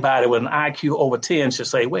anybody with an IQ over 10 should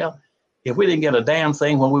say, well, if we didn't get a damn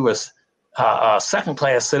thing when we were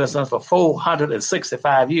 2nd-class citizens for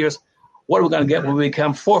 465 years, what are we going to get when we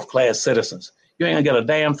become 4th-class citizens? You ain't going to get a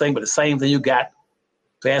damn thing but the same thing you got.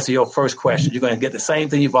 To answer your first question, you're going to get the same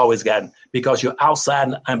thing you've always gotten because you're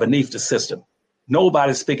outside and beneath the system.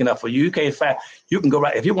 Nobody's speaking up for you. You can go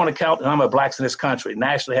right. If you want to count the number of blacks in this country,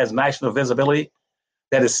 nationally has national visibility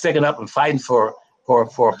that is sticking up and fighting for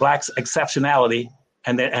blacks' exceptionality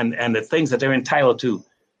and the things that they're entitled to.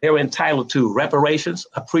 They're entitled to reparations,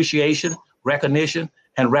 appreciation, recognition,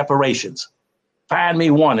 and reparations. Find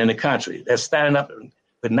me one in the country that's standing up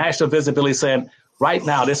with national visibility saying, right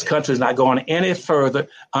now, this country is not going any further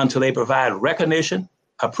until they provide recognition,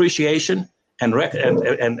 appreciation, and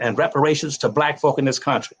reparations to black folk in this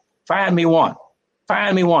country. Find me one.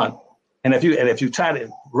 Find me one. And if you try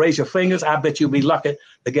to raise your fingers, I bet you'll be lucky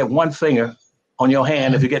to get one finger on your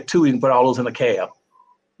hand. If you get 2, you can put all those in a cab.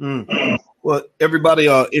 Well, everybody,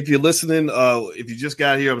 if you're listening, if you just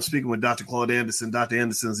got here, I'm speaking with Dr. Claud Anderson. Dr.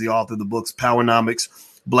 Anderson is the author of the books Powernomics,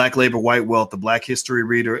 Black Labor, White Wealth, The Black History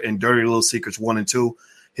Reader, and Dirty Little Secrets 1 and 2.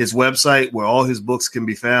 His website, where all his books can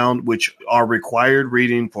be found, which are required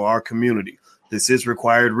reading for our community. This is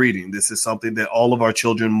required reading. This is something that all of our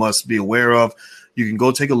children must be aware of. You can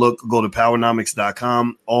go take a look, go to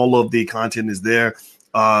powernomics.com. All of the content is there.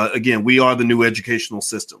 Again, we are the new educational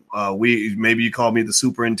system. Maybe you call me the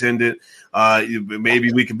superintendent.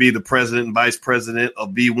 Maybe we could be the president and vice president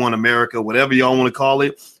of B1 America, whatever y'all want to call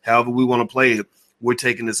it, however we want to play it. We're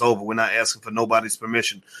taking this over. We're not asking for nobody's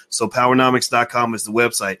permission. So powernomics.com is the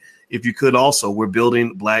website. If you could also, we're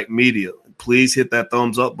building black media. Please hit that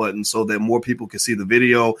thumbs up button so that more people can see the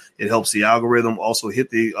video. It helps the algorithm. Also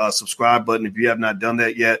hit the subscribe button if you have not done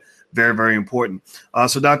that yet. Very, very important.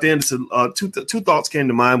 So Dr. Anderson, two thoughts came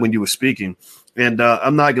to mind when you were speaking. And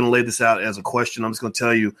I'm not going to lay this out as a question. I'm just going to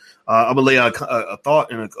tell you, I'm going to lay out a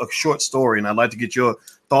thought in a short story. And I'd like to get your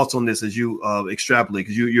thoughts on this as you extrapolate,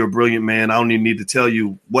 because you're a brilliant man. I don't even need to tell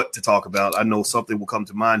you what to talk about. I know something will come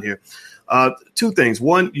to mind here. 2 things.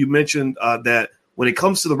 One, you mentioned that when it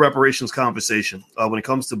comes to the reparations conversation, when it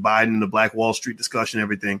comes to Biden and the Black Wall Street discussion,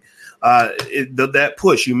 everything, that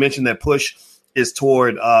push, you mentioned that push is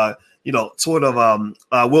toward,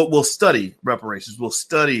 we'll study reparations. We'll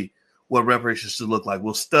study what reparations should look like.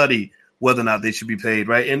 We'll study whether or not they should be paid,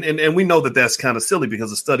 right? And we know that that's kind of silly because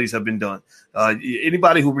the studies have been done.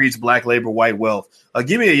 Anybody who reads Black Labor, White Wealth,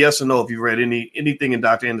 give me a yes or no if you've read anything in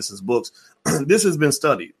Dr. Anderson's books. This has been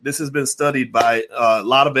studied. This has been studied by a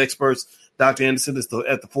lot of experts. Dr. Anderson is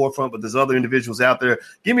at the forefront, but there's other individuals out there.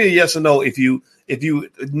 Give me a yes or no if you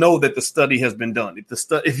know that the study has been done.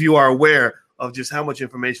 If you are aware of just how much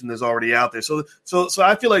information there's already out there. So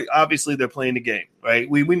I feel like obviously they're playing the game, right?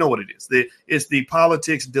 We know what it is. It's the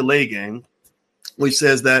politics delay game, which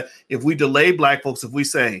says that if we delay black folks, if we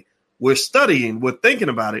say we're studying, we're thinking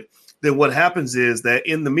about it, then what happens is that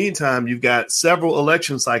in the meantime, you've got several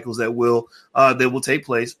election cycles that will take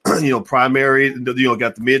place. Primary,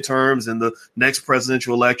 got the midterms and the next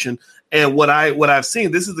presidential election. And what I've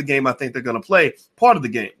seen, this is the game I think they're going to play, part of the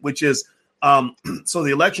game, which is so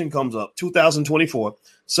the election comes up 2024.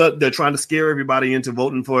 So they're trying to scare everybody into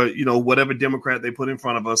voting for, whatever Democrat they put in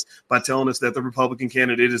front of us by telling us that the Republican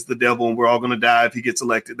candidate is the devil and we're all going to die if he gets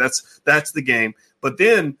elected. That's the game. But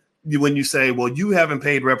then when you say, well, you haven't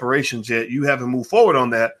paid reparations yet, you haven't moved forward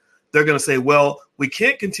on that, they're going to say, well, we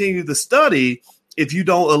can't continue the study if you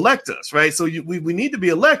don't elect us, right? So we need to be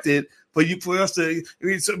elected for us to.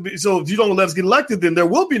 So if you don't let us get elected, then there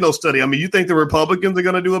will be no study. I mean, you think the Republicans are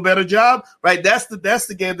going to do a better job, right? That's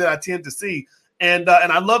the game that I tend to see. And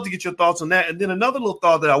I'd love to get your thoughts on that. And then another little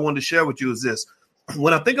thought that I wanted to share with you is this.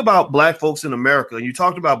 When I think about Black folks in America, and you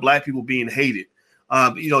talked about Black people being hated,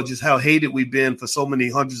 just how hated we've been for so many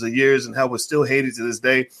hundreds of years and how we're still hated to this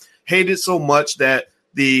day, hated so much that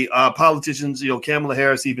the politicians, Kamala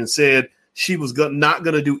Harris even said she was not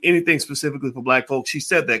going to do anything specifically for Black folks. She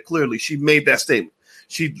said that clearly. She made that statement.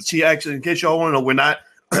 She actually, in case y'all want to know, we're not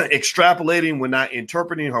extrapolating, we're not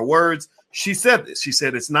interpreting her words. She said this. She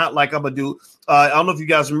said, it's not like I'm going to do, I don't know if you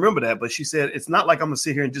guys remember that, but she said, it's not like I'm going to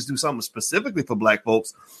sit here and just do something specifically for Black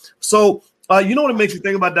folks. So, you know what it makes me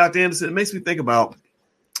think about, Dr. Anderson? It makes me think about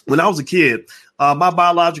when I was a kid, my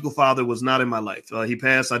biological father was not in my life. He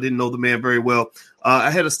passed. I didn't know the man very well. I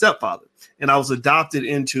had a stepfather, and I was adopted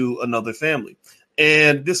into another family.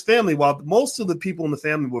 And this family, while most of the people in the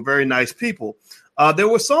family were very nice people, there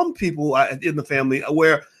were some people in the family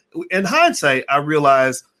where, in hindsight, I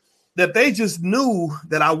realized that they just knew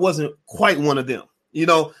that I wasn't quite one of them.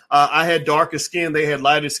 I had darker skin. They had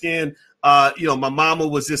lighter skin. My mama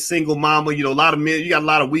was just single mama. A lot of men, you got a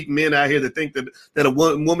lot of weak men out here that think that a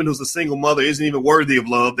woman who's a single mother isn't even worthy of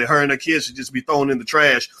love, that her and her kids should just be thrown in the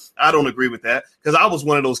trash. I don't agree with that because I was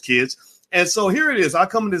one of those kids. And so here it is. I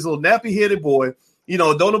come in this little nappy headed boy,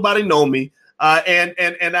 don't nobody know me. But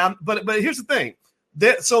here's the thing.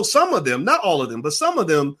 So some of them, not all of them, but some of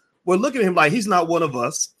them were looking at him like he's not one of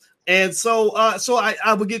us. And so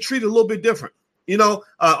I would get treated a little bit different.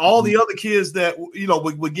 All the other kids that,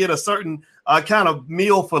 would get a certain kind of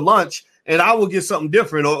meal for lunch and I would get something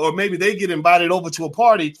different. Or maybe they get invited over to a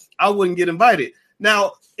party. I wouldn't get invited.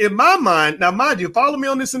 Now, in my mind, mind you, follow me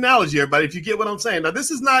on this analogy, everybody, if you get what I'm saying. Now,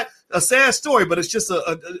 this is not a sad story, but it's just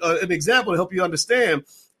an example to help you understand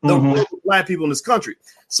the role of Black people in this country.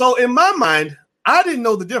 So in my mind, I didn't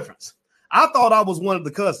know the difference. I thought I was one of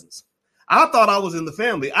the cousins. I thought I was in the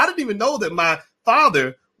family. I didn't even know that my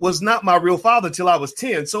father was not my real father till I was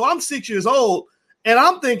 10. So I'm 6 years old, and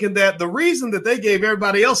I'm thinking that the reason that they gave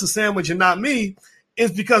everybody else a sandwich and not me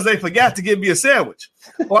is because they forgot to give me a sandwich.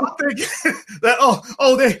 Or I'm thinking that,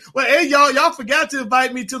 hey, y'all forgot to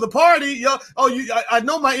invite me to the party. I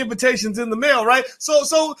know my invitation's in the mail, right? So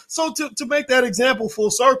to make that example full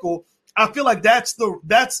circle, I feel like that's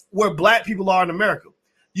where Black people are in America.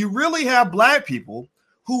 You really have Black people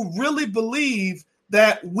who really believe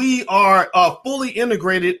that we are fully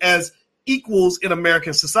integrated as equals in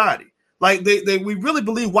American society. Like we really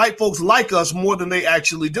believe white folks like us more than they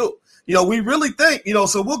actually do. We really think,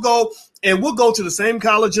 so we'll go to the same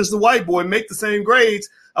college as the white boy, make the same grades,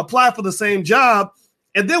 apply for the same job,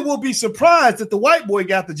 and then we'll be surprised that the white boy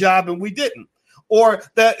got the job and we didn't. Or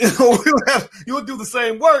that you'll do the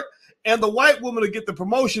same work and the white woman will get the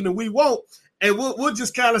promotion and we won't. And we'll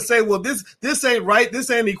just kind of say, well, this ain't right.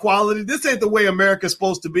 This ain't equality. This ain't the way America's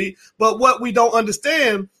supposed to be. But what we don't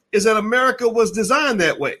understand is that America was designed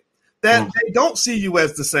that way, that they don't see you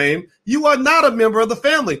as the same. You are not a member of the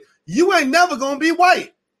family. You ain't never going to be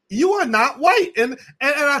white. You are not white. And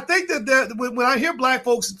I think that when I hear Black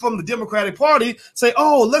folks from the Democratic Party say,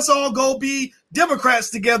 oh, let's all go be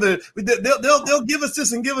Democrats together. They'll give us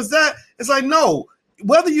this and give us that. It's like, no,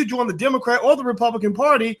 whether you join the Democrat or the Republican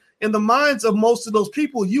Party, in the minds of most of those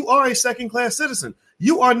people, you are a second-class citizen.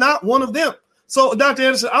 You are not one of them. So, Dr.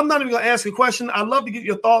 Anderson, I'm not even going to ask a question. I'd love to get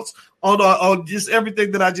your thoughts on just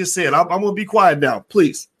everything that I just said. I'm going to be quiet now,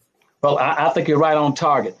 please. Well, I think you're right on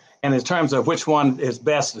target. And in terms of which one is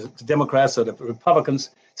best, the Democrats or the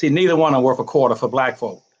Republicans, see, neither one are worth a quarter for Black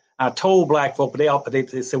folk. I told Black folk, but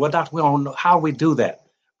they said, well, Doctor, we don't know how we do that.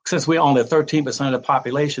 Since we're only 13% of the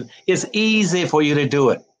population, it's easy for you to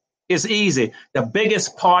do it. It's easy. The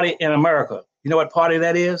biggest party in America, you know what party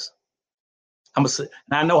that is? And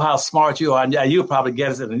I know how smart you are. You'll probably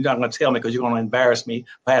get it, and you're not going to tell me because you're going to embarrass me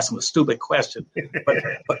by asking a stupid question.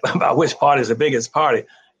 but about which party is the biggest party?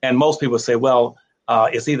 And most people say, well,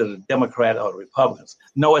 it's either the Democrat or the Republicans.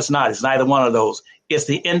 No, it's not. It's neither one of those. It's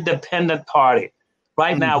the Independent Party.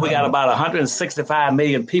 Right now, we got about 165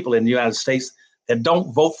 million people in the United States that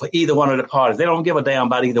don't vote for either one of the parties. They don't give a damn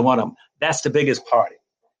about either one of them. That's the biggest party.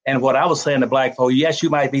 And what I was saying to black folk, yes, you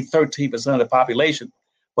might be 13% of the population,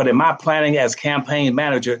 but in my planning as campaign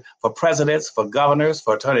manager for presidents, for governors,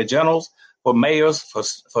 for attorney generals, for mayors,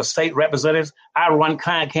 for state representatives, I run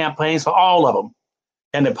campaigns for all of them.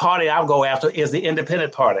 And the party I'll go after is the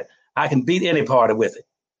independent party. I can beat any party with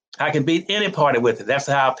it. That's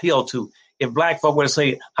how I appeal to. If black folk were to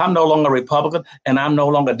say, I'm no longer Republican and I'm no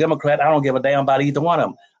longer Democrat, I don't give a damn about either one of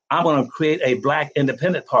them. I'm going to create a black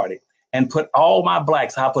independent party and put all my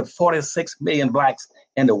blacks, I'll put 46 million blacks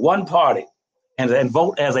into one party and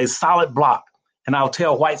vote as a solid block. And I'll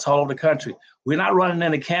tell whites all over the country, we're not running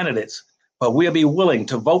any candidates, but we'll be willing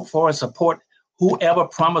to vote for and support whoever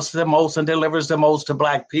promises the most and delivers the most to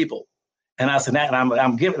black people. And I said, that, and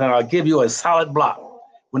I'll give you a solid block.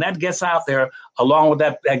 When that gets out there, along with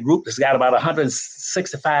that group that's got about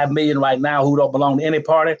 165 million right now who don't belong to any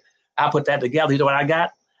party, I put that together. You know what I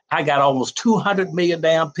got? I got almost 200 million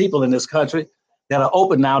damn people in this country that are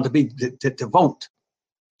open now to vote.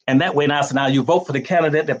 And that way now you vote for the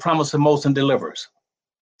candidate that promises the most and delivers.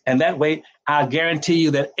 And that way, I guarantee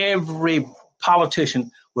you that every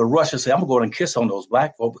politician will rush and say, I'm going to go and kiss on those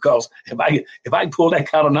black folk, because if I pull that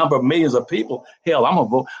kind of number of millions of people, hell, I'm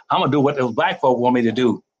going to do what those black folk want me to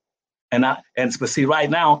do. But see, right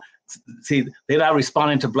now, they're not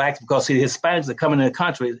responding to blacks because the Hispanics are coming in the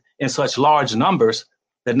country in such large numbers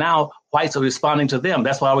that now whites are responding to them.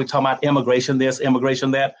 That's why we're talking about immigration this,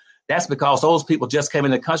 immigration that. That's because those people just came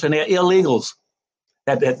in the country and they're illegals.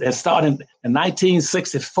 That started in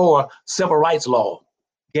 1964 civil rights law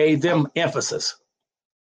gave them emphasis.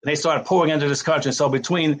 And they started pouring into this country. So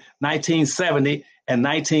between 1970 and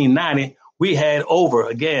 1990, we had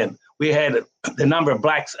the number of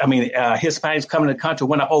Hispanics coming to the country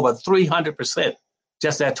went up over 300%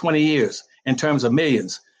 just that 20 years in terms of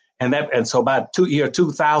millions. And so by year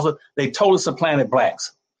 2000, they totally supplanted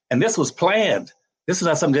blacks. And this was planned. This is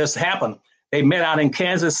not something that just happened. They met out in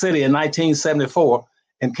Kansas City in 1974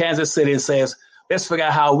 in Kansas City and says, let's figure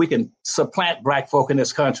out how we can supplant black folk in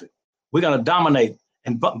this country. We're going to dominate.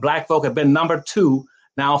 And black folk have been number 2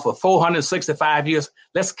 now for 465 years.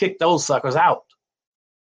 Let's kick those suckers out.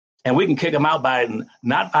 And we can kick them out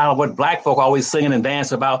not by what black folk always singing and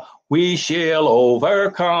dancing about. We shall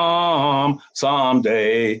overcome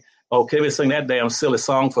someday. Okay, we sing that damn silly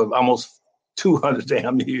song for almost 200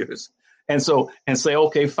 damn years. And say,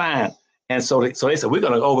 okay, fine. And so they said, we're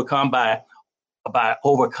going to overcome by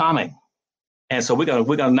overcoming. And so we're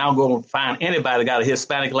gonna now go and find anybody that got a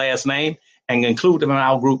Hispanic last name and include them in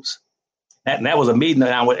our groups. And that was a meeting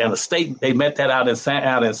in the state. They met that out in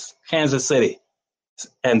Kansas City,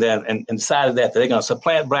 and decided that they're gonna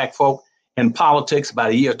supplant black folk in politics by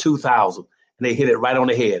the year 2000. And they hit it right on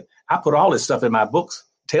the head. I put all this stuff in my books,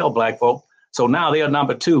 tell black folk. So now they are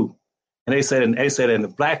number 2. And they said, and the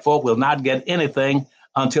black folk will not get anything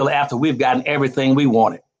until after we've gotten everything we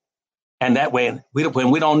wanted. And that way,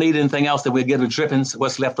 when we don't need anything else, that we're giving drippings,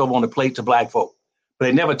 what's left over on the plate to black folk. But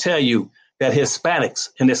they never tell you that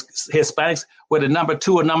Hispanics were the number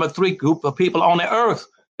 2 or number 3 group of people on the earth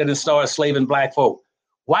that had started slaving black folk.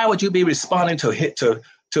 Why would you be responding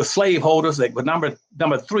to slaveholders that were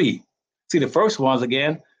number 3? See, the first ones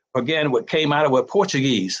again, what came out of were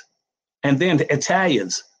Portuguese, and then the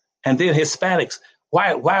Italians, and then Hispanics.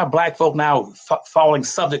 Why are black folk now falling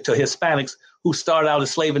subject to Hispanics who started out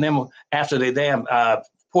enslaving them after the damn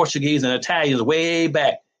Portuguese and Italians way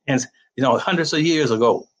back, and hundreds of years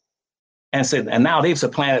ago, and now they've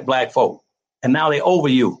supplanted black folk, and now they over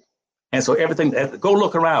you, and so everything. Go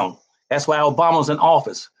look around. That's why Obama's in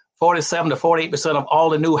office. 47 to 48% of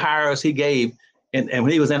all the new hires he gave, and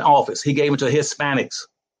when he was in office, he gave them to Hispanics.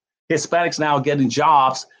 Hispanics now are getting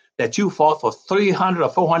jobs that you fought for 300 or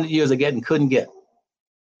 400 years to get and couldn't get.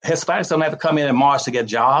 Hispanics don't have to come in and march to get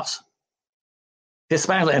jobs.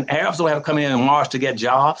 Hispanics and Arabs don't have to come in and march to get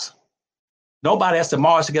jobs. Nobody has to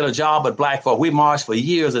march to get a job but black folk. We marched for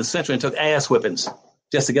years and centuries and took ass whippings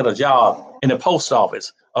just to get a job in the post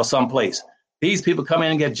office or someplace. These people come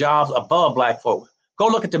in and get jobs above black folk. Go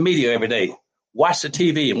look at the media every day. Watch the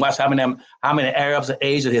TV and watch how many Arabs and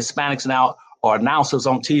Asian Hispanics now are announcers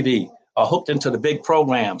on TV, are hooked into the big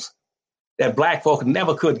programs that black folk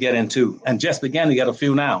never could get into and just began to get a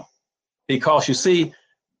few now. Because you see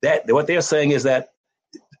that what they're saying is that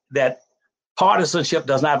partisanship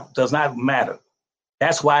does not matter.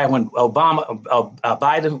 That's why when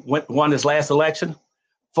Biden won his last election,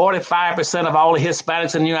 45% of all the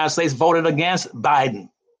Hispanics in the United States voted against Biden.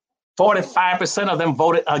 45% of them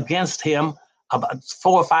voted against him about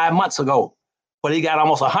 4 or 5 months ago. but he got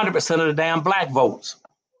almost 100% of the damn black votes.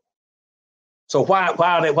 So why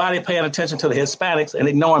are they paying attention to the Hispanics and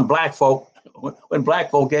ignoring black folk? When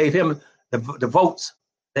black folk gave him the votes,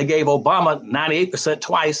 they gave Obama 98%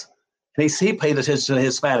 twice, and he paid attention to the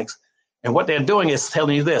Hispanics. And what they're doing is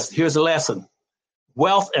telling you this. Here's the lesson.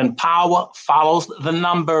 Wealth and power follows the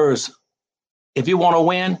numbers. If you want to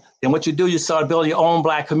win, then what you do, you start building your own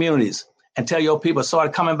black communities and tell your people,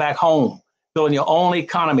 start coming back home, building your own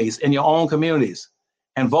economies in your own communities,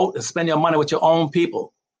 and vote and spend your money with your own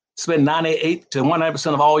people. Spend 98 to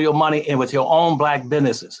 100% of all your money in with your own black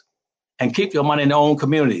businesses, and keep your money in your own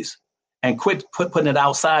communities, and quit putting it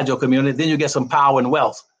outside your community. Then you get some power and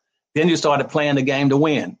wealth. Then you started playing the game to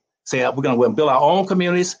win. Say, we're going to build our own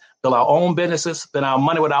communities, build our own businesses, spend our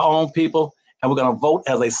money with our own people, and we're going to vote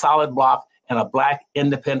as a solid block in a black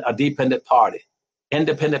dependent party.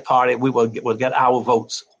 Independent party, we will get our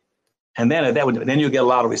votes. And then you get a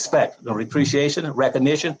lot of respect, appreciation,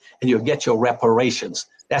 recognition, and you'll get your reparations.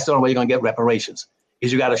 That's the only way you're going to get reparations,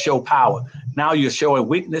 is you got to show power. Now you're showing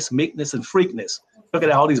weakness, meekness, and freakness. Look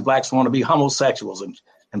at all these blacks want to be homosexuals and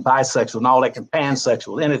bisexual and all that, and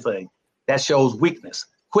pansexual, anything. That shows weakness.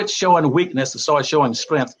 Quit showing weakness and start showing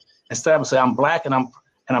strength. Instead of saying, I'm black and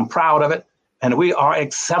I'm proud of it. And we are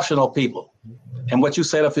exceptional people. And what you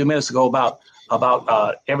said a few minutes ago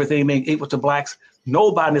about everything being equal to blacks,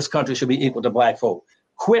 nobody in this country should be equal to black folk.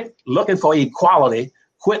 Quit looking for equality.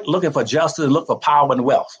 Quit looking for justice and look for power and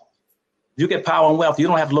wealth. You get power and wealth, you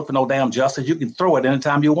don't have to look for no damn justice. You can throw it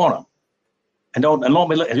anytime you want them. And don't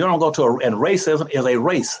be looking. You don't go to and racism is a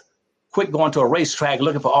race. Quit going to a racetrack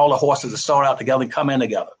looking for all the horses to start out together and come in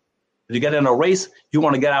together. If you get in a race, you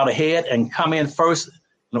want to get out ahead and come in first,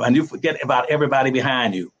 and you forget about everybody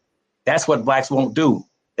behind you. That's what blacks won't do.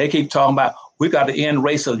 They keep talking about, we got to end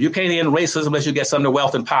racism. You can't end racism unless you get some of the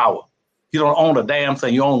wealth and power. You don't own a damn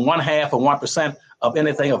thing. You own 1/2 or 1% of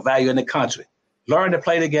anything of value in the country. Learn to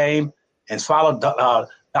play the game and follow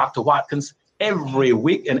Dr. Watkins every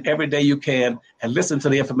week and every day you can, and listen to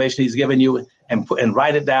the information he's giving you and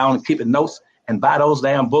write it down and keep it notes and buy those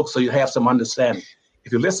damn books so you have some understanding.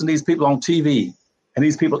 If you listen to these people on TV and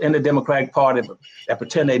these people in the Democratic Party that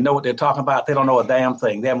pretend they know what they're talking about, they don't know a damn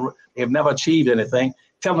thing. They've never achieved anything.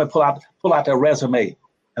 Tell them to pull out their resume,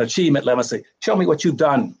 an achievement level, and say, show me what you've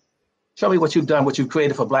done. Show me what you've done, what you've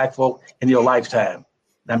created for black folk in your lifetime.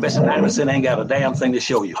 Now, I bet you 90% ain't got a damn thing to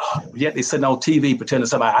show you. Yet they sitting on TV pretending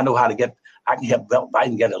somebody, I can help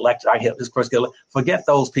Biden get elected. I can help this person get elected. Forget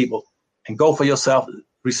those people and go for yourself.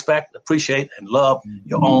 Respect, appreciate, and love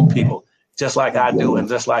your own people, just like I do and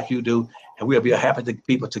just like you do. And we'll be a happy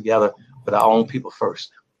people together with our own people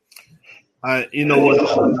first. You know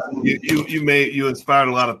what? You inspired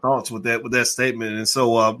a lot of thoughts with that statement. And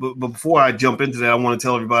so, but before I jump into that, I want to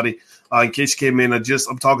tell everybody, in case you came in, I'm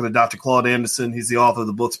talking to Dr. Claud Anderson. He's the author of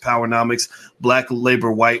the books Powernomics, Black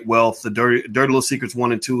Labor, White Wealth, the Dirty Little Secrets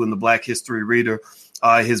 1 and 2, and the Black History Reader.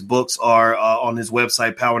 His books are on his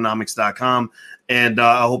website, Powernomics.com. And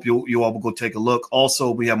I hope you all will go take a look. Also,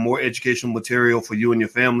 we have more educational material for you and your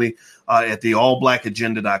family at the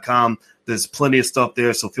allblackagenda.com. There's plenty of stuff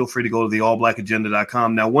there, so feel free to go to the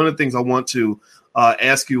allblackagenda.com. Now, one of the things I want to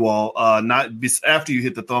ask you all, after you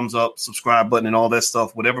hit the thumbs up, subscribe button, and all that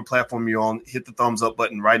stuff, whatever platform you're on, hit the thumbs up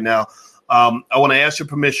button right now. I want to ask your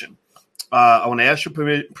permission.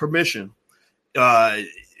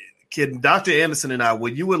 Can Dr. Anderson and I,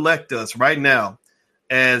 will you elect us right now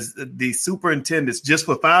as the superintendents just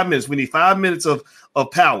for 5 minutes? We need 5 minutes of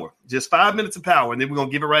power, just 5 minutes of power, and then we're going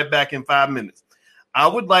to give it right back in 5 minutes. I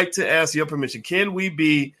would like to ask your permission. Can we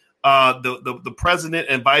be the president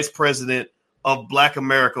and vice president of Black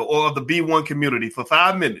America or of the B1 community for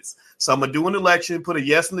 5 minutes? So I'm going to do an election, put a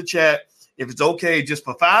yes in the chat. If it's okay, just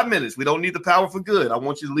for 5 minutes. We don't need the power for good. I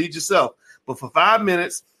want you to lead yourself. But for 5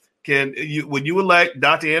 minutes, would you elect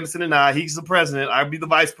Dr. Anderson and I, he's the president, I'd be the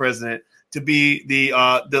vice president, to be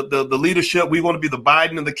the leadership? We want to be the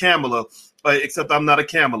Biden and the Kamala, except I'm not a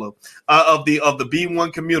Kamala, of the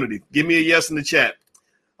B1 community. Give me a yes in the chat.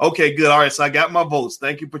 Okay, good. All right, so I got my votes.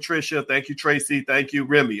 Thank you, Patricia. Thank you, Tracy. Thank you,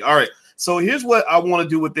 Remy. All right, so here's what I want to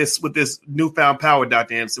do with this newfound power,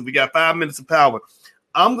 Dr. Anderson. We got 5 minutes of power.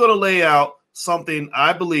 I'm going to lay out something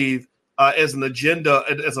I believe as an agenda,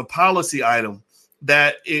 as a policy item,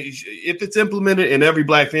 that if it's implemented in every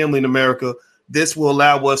Black family in America, this will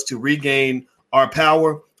allow us to regain our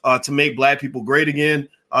power, to make Black people great again,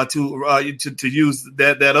 to use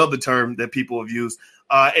that other term that people have used,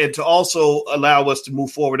 and to also allow us to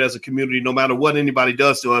move forward as a community, no matter what anybody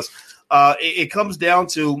does to us. It comes down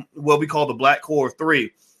to what we call the Black Core of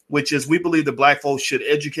 3, which is we believe that Black folks should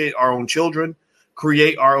educate our own children,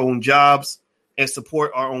 create our own jobs, and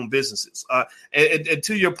support our own businesses. And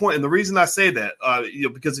to your point, and the reason I say that,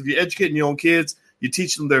 because if you're educating your own kids, you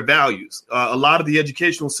teach them their values. A lot of the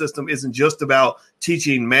educational system isn't just about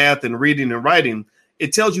teaching math and reading and writing.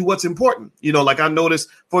 It tells you what's important. Like I noticed,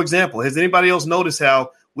 for example, has anybody else noticed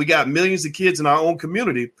how we got millions of kids in our own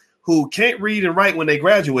community who can't read and write when they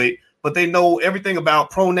graduate, but they know everything about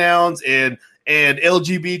pronouns and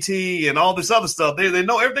LGBT and all this other stuff. They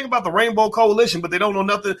know everything about the Rainbow Coalition, but they don't know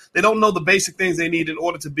nothing. They don't know the basic things they need in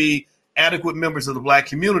order to be adequate members of the Black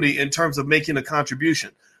community in terms of making a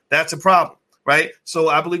contribution. That's a problem, right? So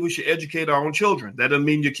I believe we should educate our own children. That doesn't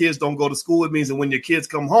mean your kids don't go to school. It means that when your kids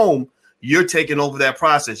come home, you're taking over that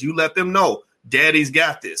process. You let them know, Daddy's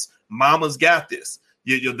got this. Mama's got this.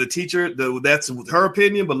 You're the teacher, that's her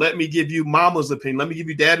opinion, but let me give you mama's opinion. Let me give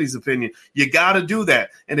you daddy's opinion. You got to do that.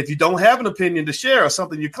 And if you don't have an opinion to share or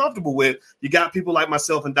something you're comfortable with, you got people like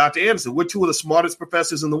myself and Dr. Anderson. We're two of the smartest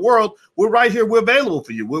professors in the world. We're right here. We're available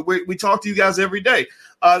for you. We talk to you guys every day.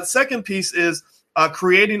 The second piece is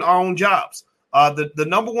creating our own jobs. The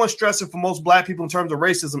number one stressor for most Black people in terms of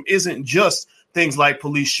racism isn't just things like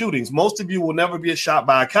police shootings. Most of you will never be shot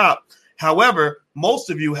by a cop. However,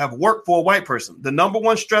 most of you have worked for a white person. The number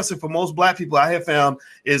one stressor for most Black people I have found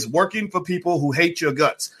is working for people who hate your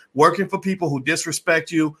guts, working for people who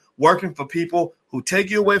disrespect you, working for people who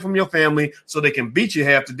take you away from your family so they can beat you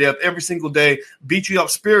half to death every single day, beat you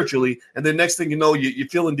up spiritually. And then next thing you know, you're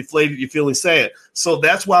feeling deflated, you're feeling sad. So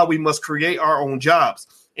that's why we must create our own jobs.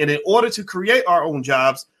 And in order to create our own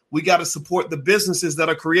jobs, we got to support the businesses that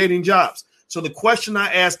are creating jobs. So the question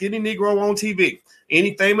I ask any Negro on TV,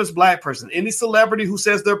 any famous Black person, any celebrity who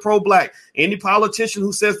says they're pro-Black, any politician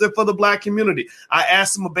who says they're for the Black community, I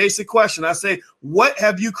ask them a basic question. I say, what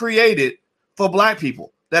have you created for Black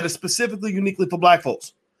people that is specifically uniquely for Black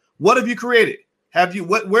folks? What have you created? Have you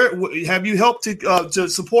have you helped to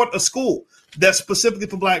support a school that's specifically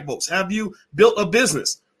for Black folks? Have you built a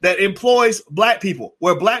business that employs Black people,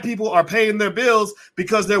 where Black people are paying their bills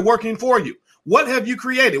because they're working for you? What have you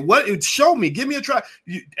created? Show me, give me a try.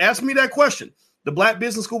 Ask me that question. The Black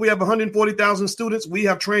Business School, we have 140,000 students. We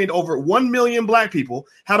have trained over 1 million Black people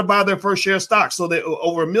how to buy their first share of stock. So that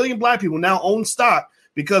over 1 million Black people now own stock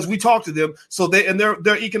because we talk to them. So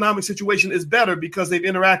their economic situation is better because they've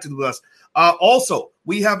interacted with us. Also,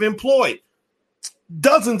 we have employed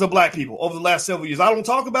dozens of Black people over the last several years. I don't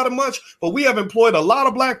talk about it much, but we have employed a lot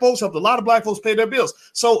of Black folks, helped a lot of Black folks pay their bills.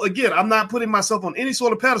 So again, I'm not putting myself on any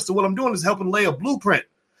sort of pedestal. What I'm doing is helping lay a blueprint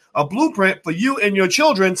for you and your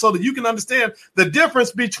children so that you can understand the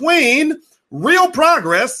difference between real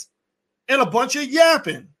progress and a bunch of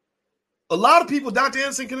yapping. A lot of people, Dr.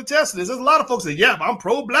 Anderson can attest to this. There's a lot of folks that yap, I'm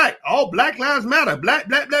pro-Black, all Black lives matter, black,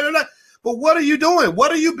 blah, blah, blah, blah. But what are you doing?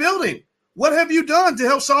 What are you building? What have you done to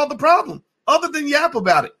help solve the problem other than yap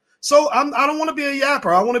about it? So I don't want to be a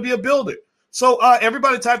yapper. I want to be a builder. So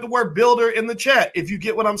everybody type the word builder in the chat if you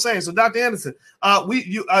get what I'm saying. So Dr. Anderson,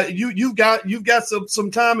 you've got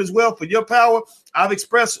some time as well for your power. I've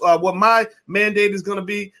expressed what my mandate is going to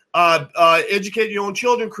be. Educate your own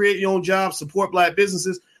children, create your own jobs, support Black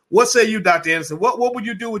businesses. What say you, Dr. Anderson? What would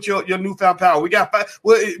you do with your newfound power? We got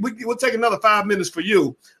we'll take another 5 minutes for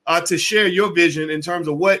you to share your vision in terms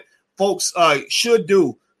of what folks should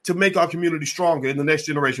do to make our community stronger in the next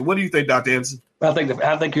generation. What do you think, Dr. Anderson? Well,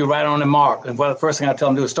 I think you're right on the mark. And the first thing I tell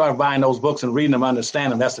them to do is start buying those books and reading them,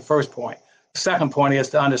 understand them. That's the first point. The second point is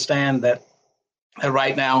to understand that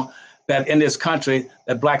right now, that in this country,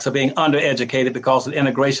 that Blacks are being undereducated because of the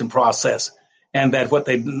integration process. And that what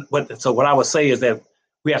I would say is that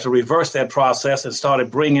we have to reverse that process and start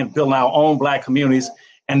building our own Black communities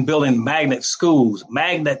and building magnet schools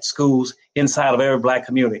inside of every Black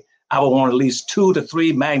community. I would want at least 2 to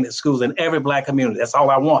 3 magnet schools in every Black community. That's all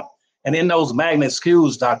I want. And in those magnet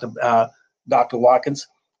schools, Dr. Watkins,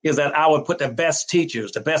 is that I would put the best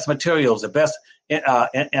teachers, the best materials, the best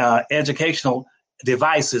educational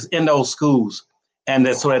devices in those schools, and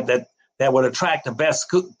that would attract the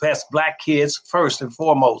best Black kids first and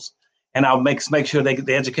foremost. And I'll make sure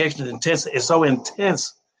the education is so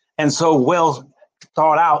intense and so well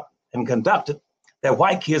thought out and conducted that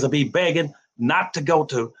white kids will be begging not to go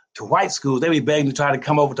to white schools. They'll be begging to try to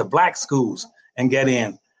come over to Black schools and get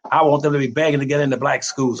in. I want them to be begging to get into Black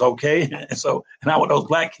schools, okay? And I want those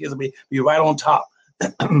Black kids to be right on top.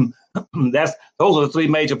 Those are the 3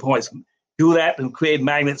 major points. Do that and create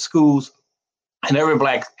magnet schools in every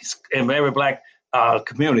Black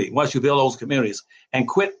community. Once you build those communities, and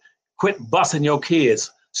quit busing your kids.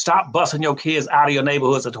 Stop busing your kids out of your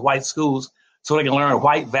neighborhoods into white schools so they can learn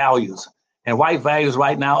white values. And white values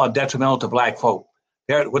right now are detrimental to Black folk.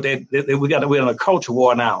 We're in a culture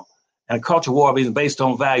war now. And a culture war being based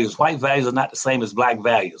on values. White values are not the same as black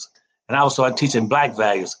values. And I will start teaching black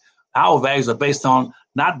values. Our values are based on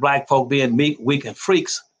not black folk being meek, weak, and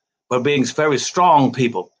freaks, but being very strong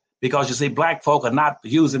people. Because you see, black folk are not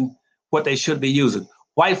using what they should be using.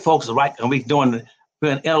 White folks are right, and we're doing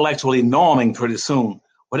intellectually norming pretty soon.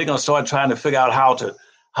 Where they're going to start trying to figure out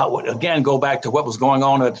how again, go back to what was going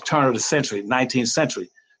on at the turn of the century, 19th century,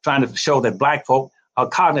 trying to show that black folk are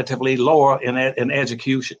cognitively lower in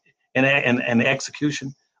education, in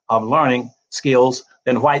execution of learning skills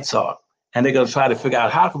than whites are. And they're going to try to figure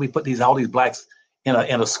out how can we put all these blacks in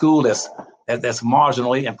a school that's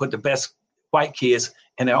marginally and put the best white kids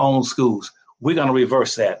in their own schools. We're going to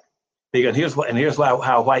reverse that. Because here's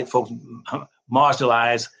how white folks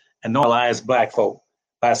marginalize and normalize black folk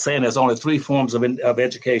by saying there's only three forms of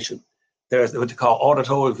education. There's what they call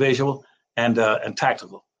auditory, visual, and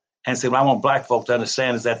tactical. And so what I want black folk to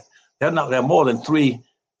understand is that there are more than three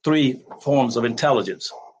forms of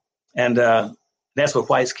intelligence. And that's what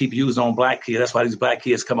whites keep using on black kids. That's why these black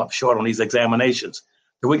kids come up short on these examinations.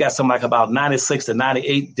 So we got something like about 96 to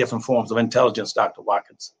 98 different forms of intelligence, Dr.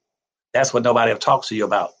 Watkins. That's what nobody ever talks to you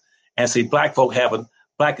about. And see, black folk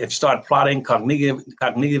if you start plotting cognitive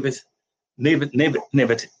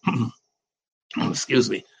excuse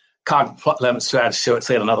me, let me try to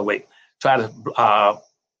say it another way. Try to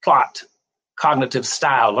plot cognitive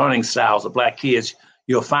style, learning styles of black kids.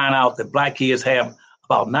 You'll find out that black kids have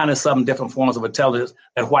about 97 different forms of intelligence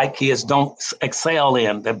that white kids don't excel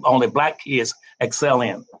in, that only black kids excel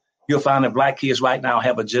in. You'll find that black kids right now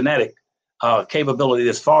have a genetic capability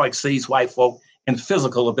that far exceeds white folk in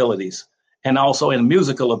physical abilities and also in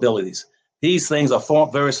musical abilities. These things are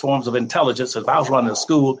various forms of intelligence. If I was running a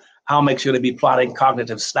school, I'll make sure to be plotting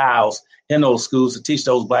cognitive styles in those schools to teach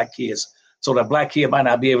those black kids. So that black kid might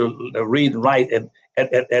not be able to read and write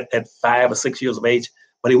at 5 or 6 years of age,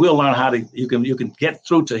 but he will learn how to. You can get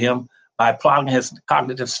through to him by plotting his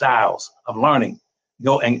cognitive styles of learning.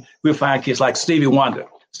 And we'll find kids like Stevie Wonder.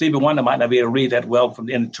 Stevie Wonder might not be able to read that well from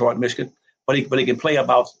in Detroit, Michigan, but he can play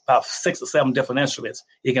about 6 or 7 different instruments.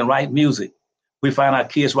 He can write music. We find out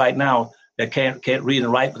kids right now that can't read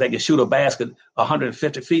and write, but they can shoot a basket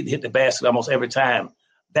 150 feet and hit the basket almost every time.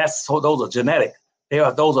 Those are genetic.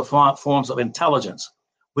 Those are forms of intelligence.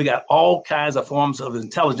 We got all kinds of forms of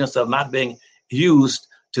intelligence that are not being used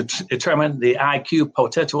to determine the IQ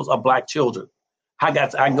potentials of black children. I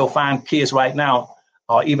can go find kids right now,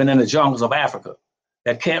 even in the jungles of Africa,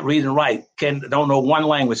 that can't read and write, don't know one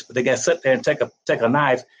language, but they can sit there and take a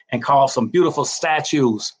knife and carve some beautiful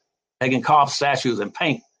statues. They can carve statues and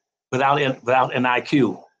paint without an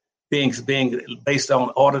IQ, being based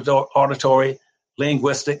on auditory,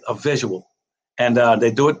 linguistic, or visual. And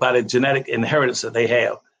they do it by the genetic inheritance that they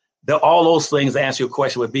have. All those things, to answer your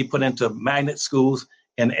question, would be put into magnet schools.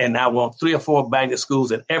 And I want 3 or 4 magnet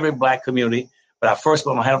schools in every black community. But I first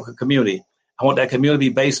want to have a community. I want that community to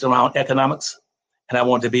be based around economics. And I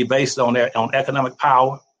want it to be based on economic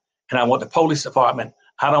power. And I want the police department.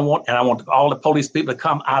 I want all the police people to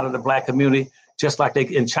come out of the black community, just like they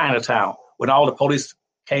in Chinatown. When all the police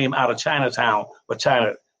came out of Chinatown, but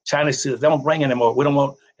Chinese, they don't bring anymore. We don't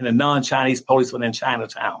want any non-Chinese policemen in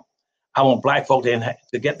Chinatown. I want black folk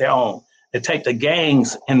to get their own. To take the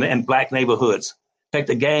gangs in black neighborhoods, take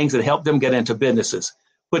the gangs and help them get into businesses.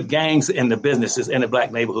 Put gangs in the businesses in the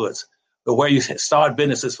black neighborhoods, but where you start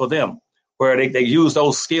businesses for them, where they use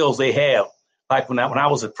those skills they have. Like when I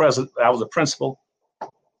was a principal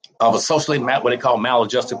of a socially what they call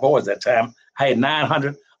maladjusted boards at that time. I had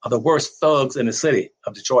 900 of the worst thugs in the city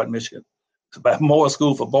of Detroit, Michigan. More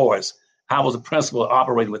school for boys. I was a principal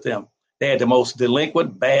operating with them. They had the most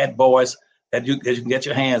delinquent, bad boys that you can get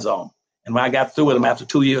your hands on. And when I got through with them after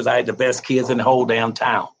 2 years, I had the best kids in the whole damn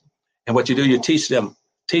town. And what you do, you teach them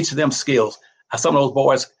skills. Some of those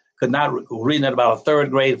boys could not read at about a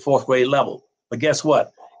 3rd grade, 4th grade level. But guess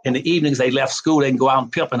what? In the evenings, they left school, they can go out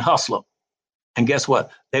and pimp and hustle them. And guess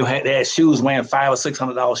what? They had shoes wearing $500 or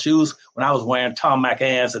 $600 shoes when I was wearing Tom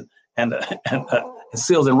McAn's and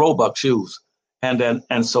Seals and Roebuck shoes.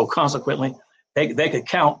 And so consequently, they could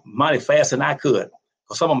count mighty fast than I could.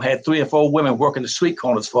 Some of them had 3 or 4 women working the street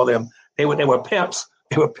corners for them. They were pimps.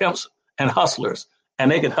 They were pimps and hustlers, and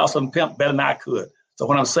they could hustle and pimp better than I could. So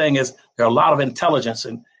what I'm saying is there are a lot of intelligence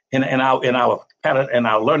in our pattern, in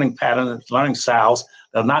our learning patterns, learning styles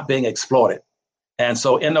that are not being exploited. And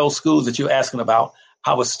so in those schools that you're asking about,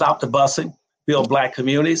 I would stop the busing, build black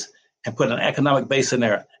communities, and put an economic base in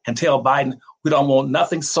there and tell Biden, we don't want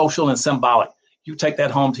nothing social and symbolic. You take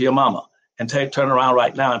that home to your mama and turn around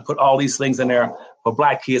right now and put all these things in there for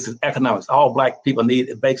black kids is economics. All black people need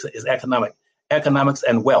is economics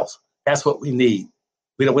and wealth. That's what we need.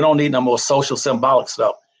 We don't need no more social symbolic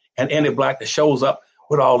stuff. And any black that shows up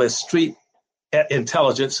with all this street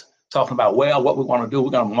intelligence talking about, well, what we want to do,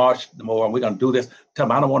 we're going to march more and we're going to do this. Tell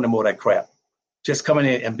them, I don't want any more of that crap. Just come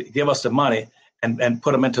in and give us the money and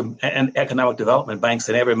put them into economic development banks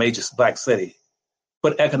in every major black city.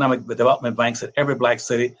 Put economic development banks in every black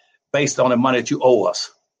city based on the money that you owe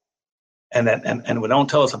us. And we don't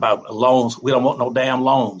tell us about loans. We don't want no damn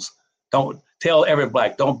loans. Don't tell every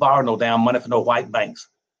black, don't borrow no damn money from no white banks.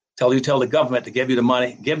 Tell the government to give you the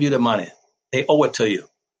money. They owe it to you.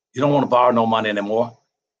 You don't want to borrow no money anymore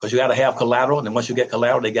because you got to have collateral. And then once you get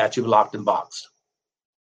collateral, they got you locked and boxed.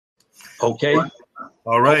 Okay.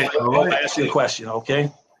 All right. I'll ask you a question.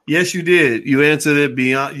 Okay. Yes, you did. You answered it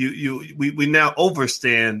beyond we now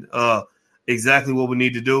understand exactly what we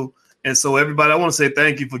need to do. And so everybody, I want to say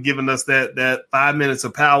thank you for giving us that 5 minutes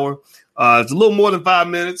of power. It's a little more than 5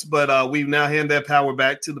 minutes, but we now hand that power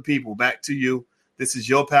back to the people, back to you. This is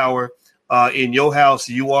your power. In your house,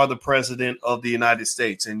 you are the president of the United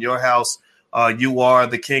States. In your house, you are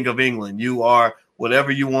the king of England. You are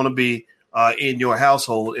whatever you want to be in your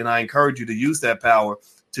household. And I encourage you to use that power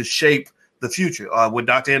to shape the future. What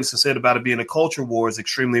Dr. Anderson said about it being a culture war is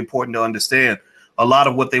extremely important to understand. A lot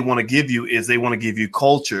of what they want to give you is they want to give you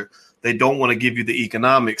culture. They don't want to give you the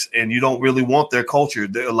economics, and you don't really want their culture.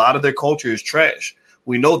 A lot of their culture is trash.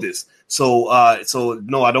 We know this. So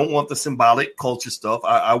no, I don't want the symbolic culture stuff.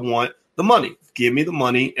 I want the money. Give me the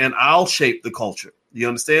money, and I'll shape the culture. You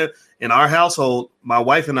understand? In our household, my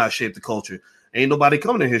wife and I shape the culture. Ain't nobody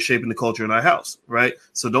coming in here shaping the culture in our house, right?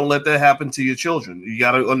 So don't let that happen to your children. You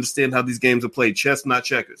got to understand how these games are played. Chess, not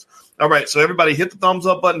checkers. All right, so everybody hit the thumbs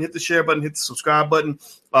up button, hit the share button, hit the subscribe button.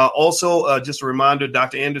 Also, just a reminder,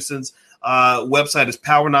 Dr. Anderson's website is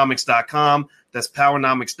Powernomics.com. That's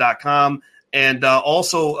Powernomics.com. And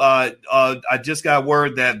also, I just got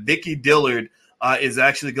word that Vicki Dillard is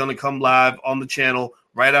actually going to come live on the channel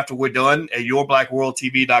right after we're done at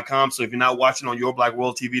YourBlackWorldTV.com. So if you're not watching on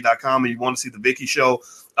YourBlackWorldTV.com and you want to see the Vicki show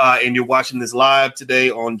and you're watching this live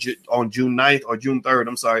today on June 9th or June 3rd,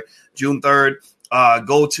 I'm sorry, June 3rd,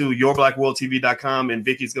 go to YourBlackWorldTV.com and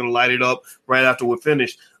Vicki's going to light it up right after we're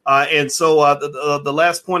finished. And so the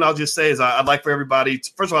last point I'll just say is I'd like for everybody,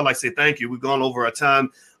 first of all, I'd like to say thank you. We've gone over our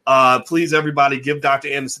time. Please, everybody, give Dr.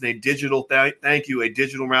 Anderson a digital thank you, a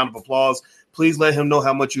digital round of applause. Please let him know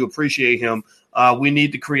how much you appreciate him. We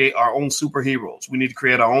need to create our own superheroes. We need to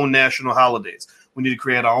create our own national holidays. We need to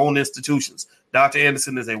create our own institutions. Dr.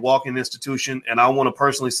 Anderson is a walking institution, and I want to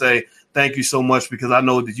personally say thank you so much because I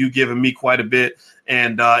know that you've given me quite a bit,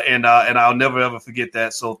 and I'll never ever forget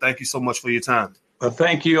that. So thank you so much for your time. Well,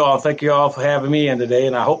 thank you all. Thank you all for having me in today,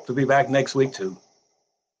 and I hope to be back next week too.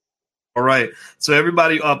 All right. So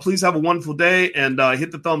everybody, please have a wonderful day and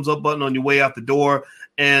hit the thumbs up button on your way out the door.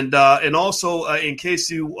 And also, in case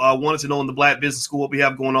you wanted to know in the Black Business School what we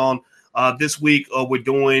have going on this week, we're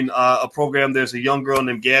doing a program. There's a young girl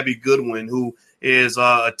named Gabby Goodwin who is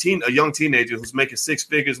a young teenager who's making six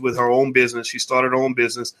figures with her own business. She started her own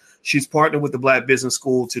business. She's partnered with the Black Business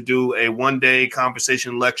School to do a one-day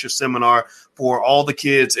conversation lecture seminar for all the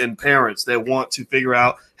kids and parents that want to figure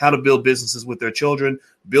out how to build businesses with their children.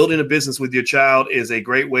 Building a business with your child is a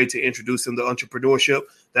great way to introduce them to entrepreneurship.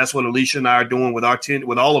 That's what Alicia and I are doing with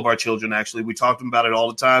with all of our children, actually. We talk to them about it all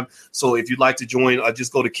the time. So if you'd like to join,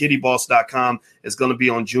 just go to kittyboss.com. It's going to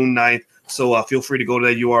be on June 9th. So feel free to go to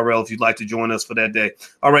that URL if you'd like to join us for that day.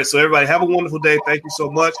 All right. So everybody have a wonderful day. Thank you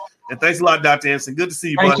so much. And thanks a lot, Dr. Anderson. Good to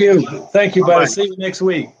see you, buddy. Thank you, buddy. Right. See you next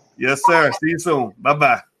week. Yes, sir. See you soon.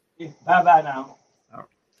 Bye-bye. Bye-bye now.